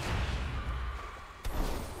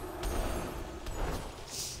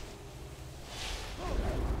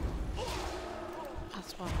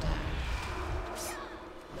 That's one down.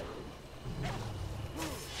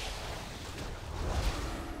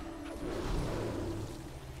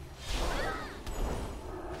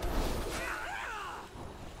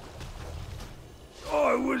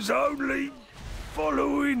 I was only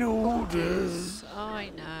following orders. I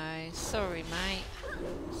know. Sorry, mate.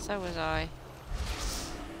 So was I.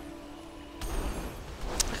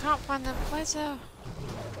 I can't find them. Where's the...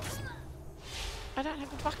 I don't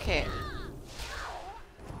have a bucket.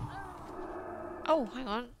 Oh, hang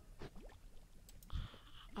on.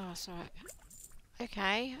 Oh, that's alright.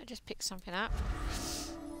 Okay, I just picked something up.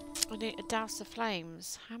 I need to douse the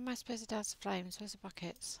flames. How am I supposed to douse the flames? Where's the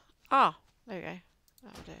buckets? Ah, there we go.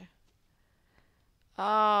 That'll do.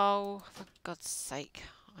 Oh, for God's sake.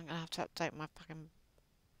 I'm going to have to update my fucking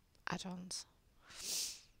add-ons.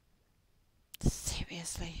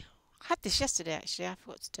 Seriously. I had this yesterday, actually. I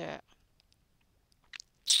forgot to do it.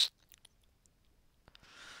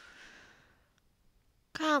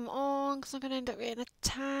 Come on, because I'm going to end up getting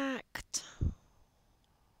attacked.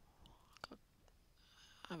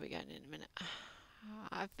 I'll be going in a minute.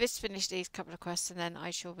 I've just finished these couple of quests and then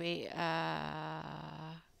I shall be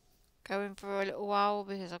going for a little while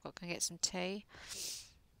because I've got to get some tea.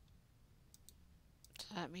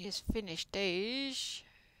 So let me just finish these.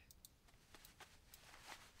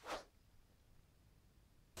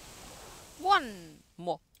 One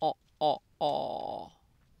more. Oh,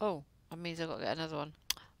 that means I've got to get another one.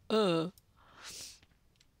 I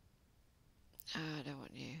don't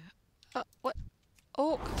want you. What?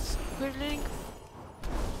 Orcs quibbling.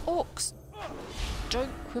 Orcs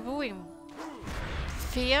don't quibble in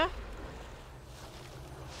fear.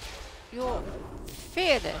 You're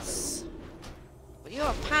fearless. But you're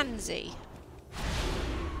a pansy.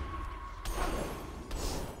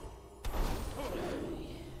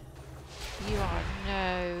 You are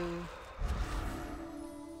no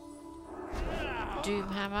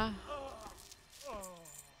Doomhammer.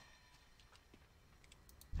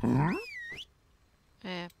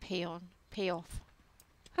 Yeah, pee on. Pee off.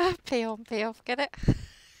 Pee on, pee off. Get it?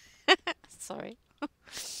 Sorry.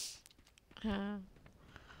 Yeah,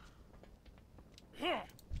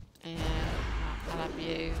 I love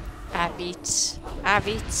you. Have it. Have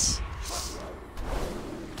it.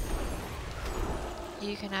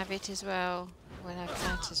 You can have it as well. We'll have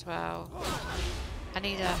that as well. I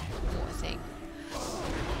need a water thing.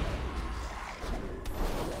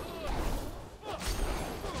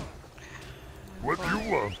 What do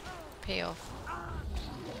you want? Pee off.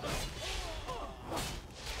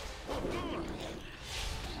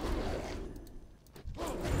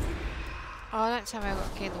 Oh, don't tell me I've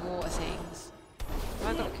got to kill the water things. Have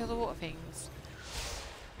I got to kill the water things?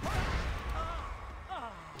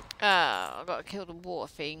 Oh, I've got to kill the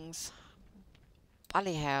water things.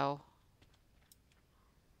 Bloody hell.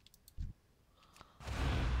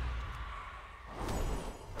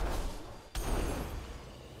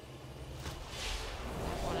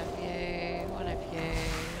 One of you.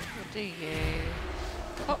 What do you?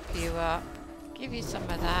 Pop you up. Give you some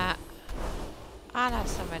of that. I'll have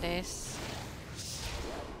some of this.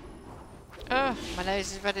 Oh, my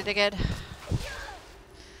nose is running again.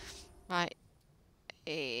 Right,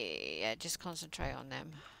 Yeah, just concentrate on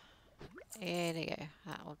them. Here they go.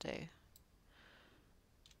 That'll do.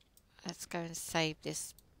 Let's go and save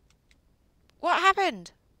this. What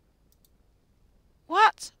happened?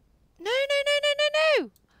 What? No, no, no, no, no,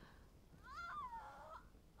 no!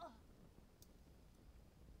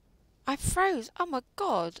 I froze. Oh my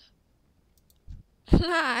god.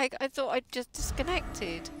 Lag. I thought I'd just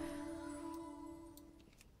disconnected.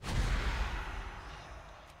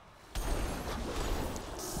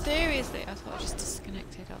 Seriously, I thought I just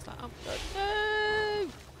disconnected. I was like, oh god, no!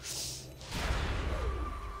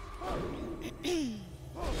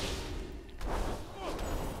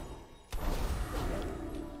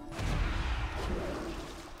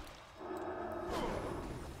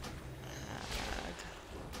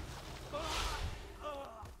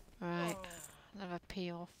 Right, another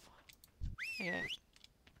pee off. Yeah.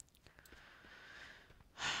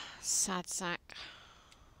 Sad sack.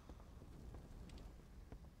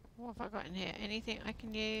 What have I got in here? Anything I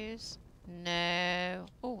can use? No.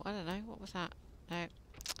 Oh, I don't know. What was that? No.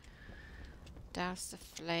 Douse the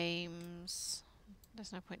flames.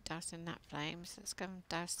 There's no point dousing that flames. Let's go and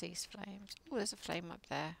douse these flames. Oh, there's a flame up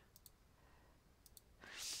there.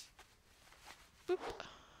 Boop.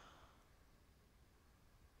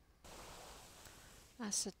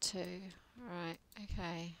 That's a 2. Right,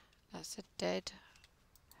 okay. That's a dead.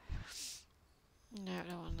 No, I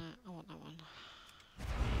don't want that. I want that one.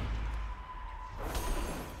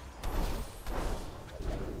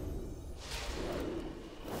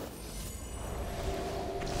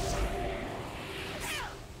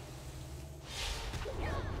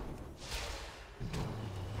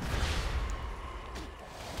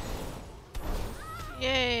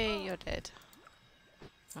 Yay, you're dead.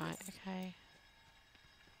 Right, okay.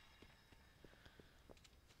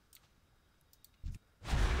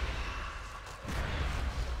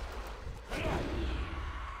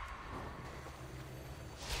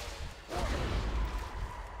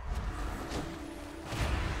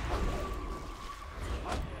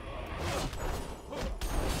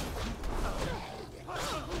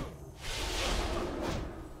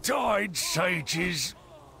 Tide sages,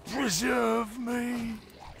 preserve me.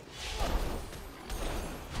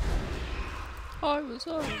 I was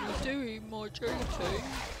only doing my duty.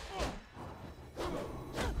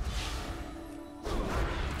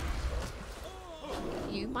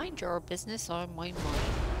 You mind your business, I mind mine.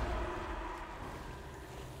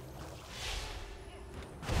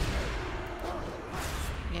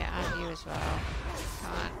 Yeah, and you as well.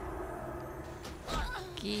 Come on.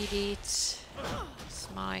 Get it.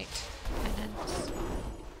 Smite. Penance.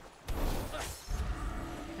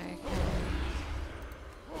 Okay.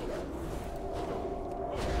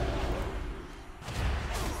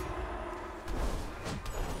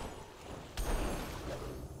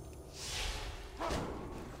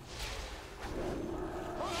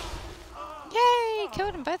 Yay!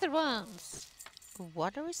 Killed them both at once.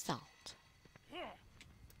 What a result.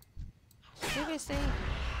 Seriously?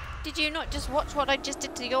 Did you not just watch what I just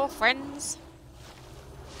did to your friends?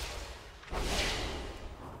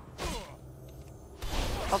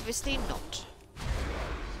 Obviously not.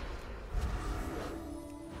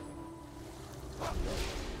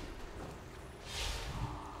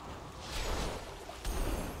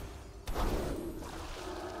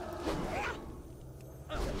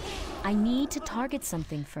 I need to target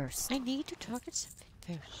something first. I need to target something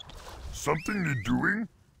first. Something you're doing?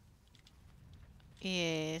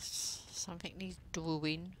 Yes, something needs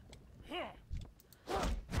doing.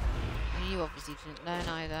 You obviously didn't learn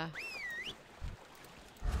either.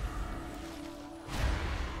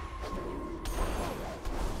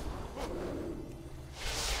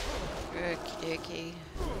 Okie dokie.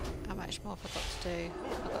 How much more have I got to do?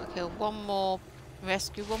 I've got to kill one more,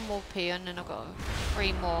 rescue one more peon, and I've got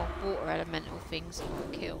 3 more water elemental things I've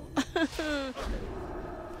got to kill.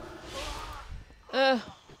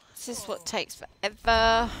 This is what takes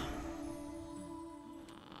forever.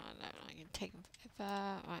 No, I can take them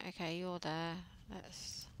forever. Right, okay, you're there.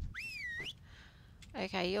 Let's.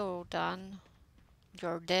 Okay, you're all done.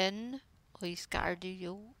 You're done. I scared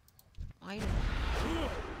you. I don't know.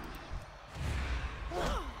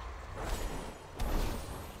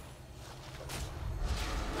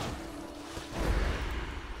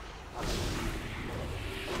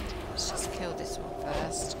 Let's just kill this one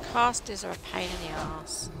first. Casters are a pain in the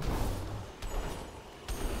ass.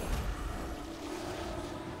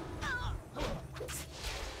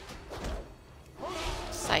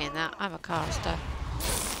 Saying that, I'm a caster.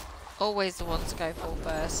 Always the ones to go for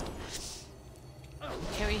first.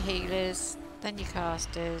 Kill your healers, then your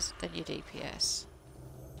casters, then your DPS.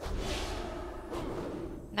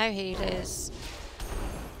 No healers.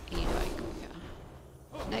 You die quicker.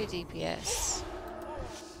 No DPS.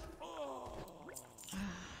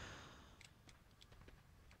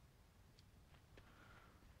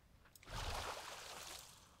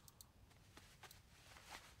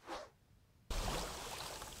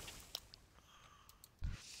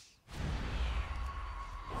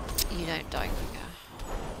 You don't die quicker.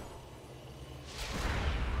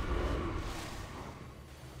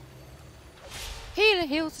 Healer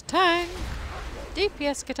heals the tank.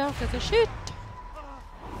 DPS get out of the shit.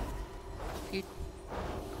 If you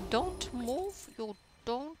don't move, you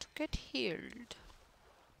don't get healed.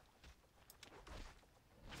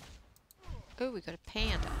 Oh, we got a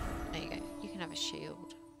panda. There you go. You can have a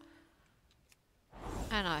shield.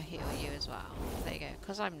 And I heal you as well. There you go.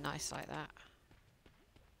 Because I'm nice like that.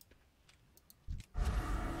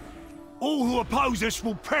 All who oppose us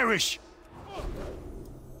will perish!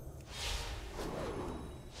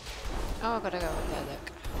 Oh, I've got to go up there,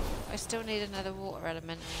 look. I still need another water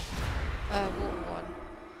elemental. Water one.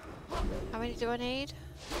 How many do I need?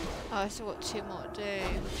 Oh, I still got 2 more to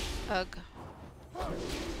do. Ugh.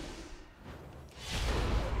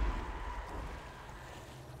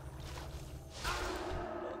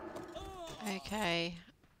 Okay.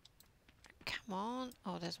 Come on.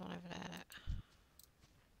 Oh, there's one over there, look.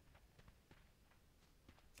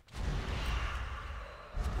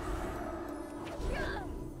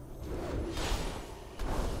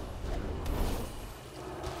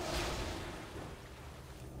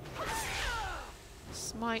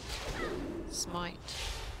 Smite, smite,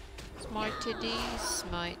 smitey,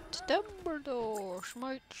 smite, Dumbledore,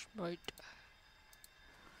 smite, smite.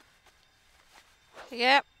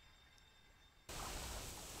 Yep.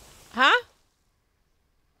 Huh?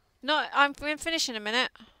 No, I'm finished in a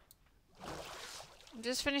minute. I'm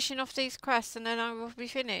just finishing off these quests and then I will be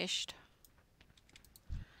finished.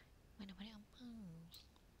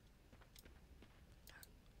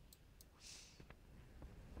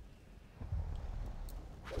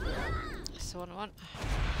 That's the one I want.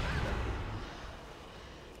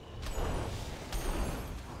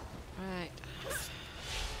 Right.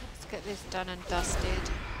 Let's get this done and dusted.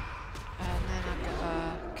 And then I've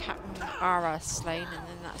got Captain Ara slain and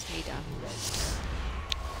then that's me done.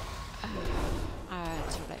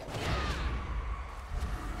 Too late.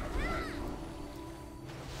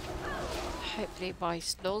 Hopefully my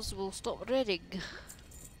snows will stop reading.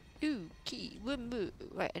 Ooh, key, woo.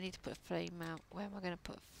 Right, I need to put a flame out. Where am I going to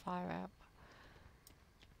put fire out?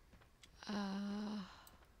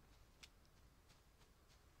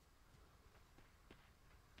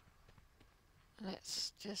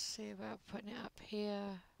 Let's just see about putting it up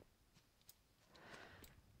here.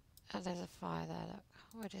 Oh, there's a fire there, look.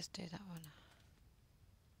 We'll just do that one.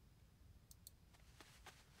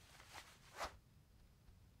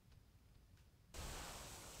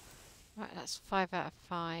 Right, that's 5 out of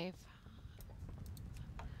 5.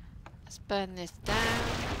 Let's burn this down,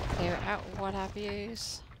 clear it out, what have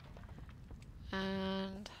yous.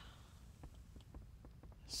 And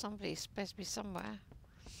somebody's supposed to be somewhere.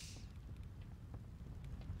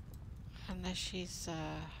 Unless she's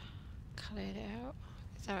cleared it out.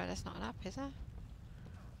 Is that right? That's not an up, is there?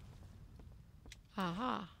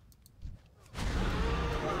 Aha.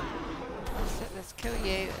 Let's kill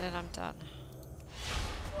you and then I'm done.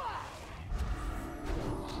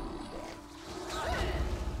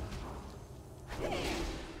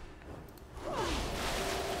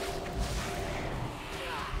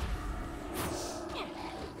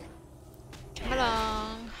 Come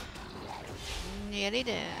along. Nearly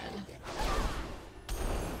dead.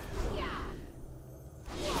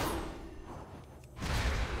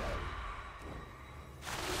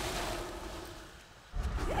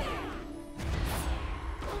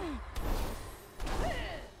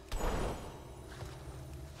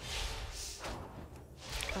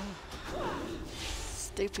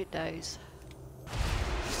 Stupid nose.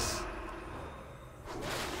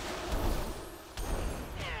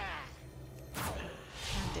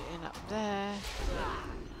 And it in up there.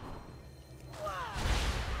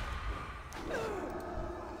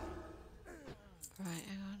 Right,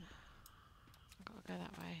 hang on. I've got to go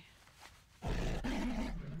that way.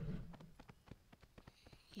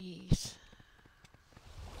 Yes.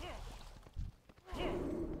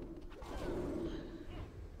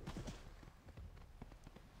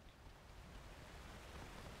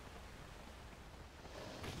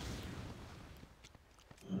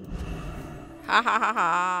 Ha ha ha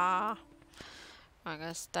ha. I'm going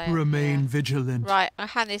to stay Remain vigilant. Right, I'll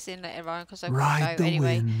hand this in later on because I've got Ride to go the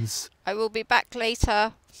anyway. winds. I will be back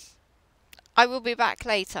later.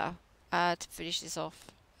 To finish this off.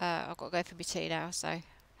 I've got to go for my tea now, so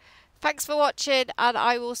Thanks for watching, and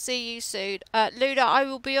I will see you soon. Luna, I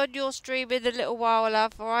will be on your stream in a little while,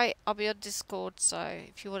 love, alright? I'll be on Discord, so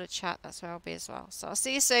if you want to chat, that's where I'll be as well. So I'll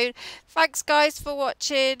see you soon. Thanks, guys, for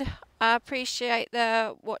watching. I appreciate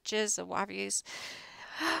the watchers and what have yous.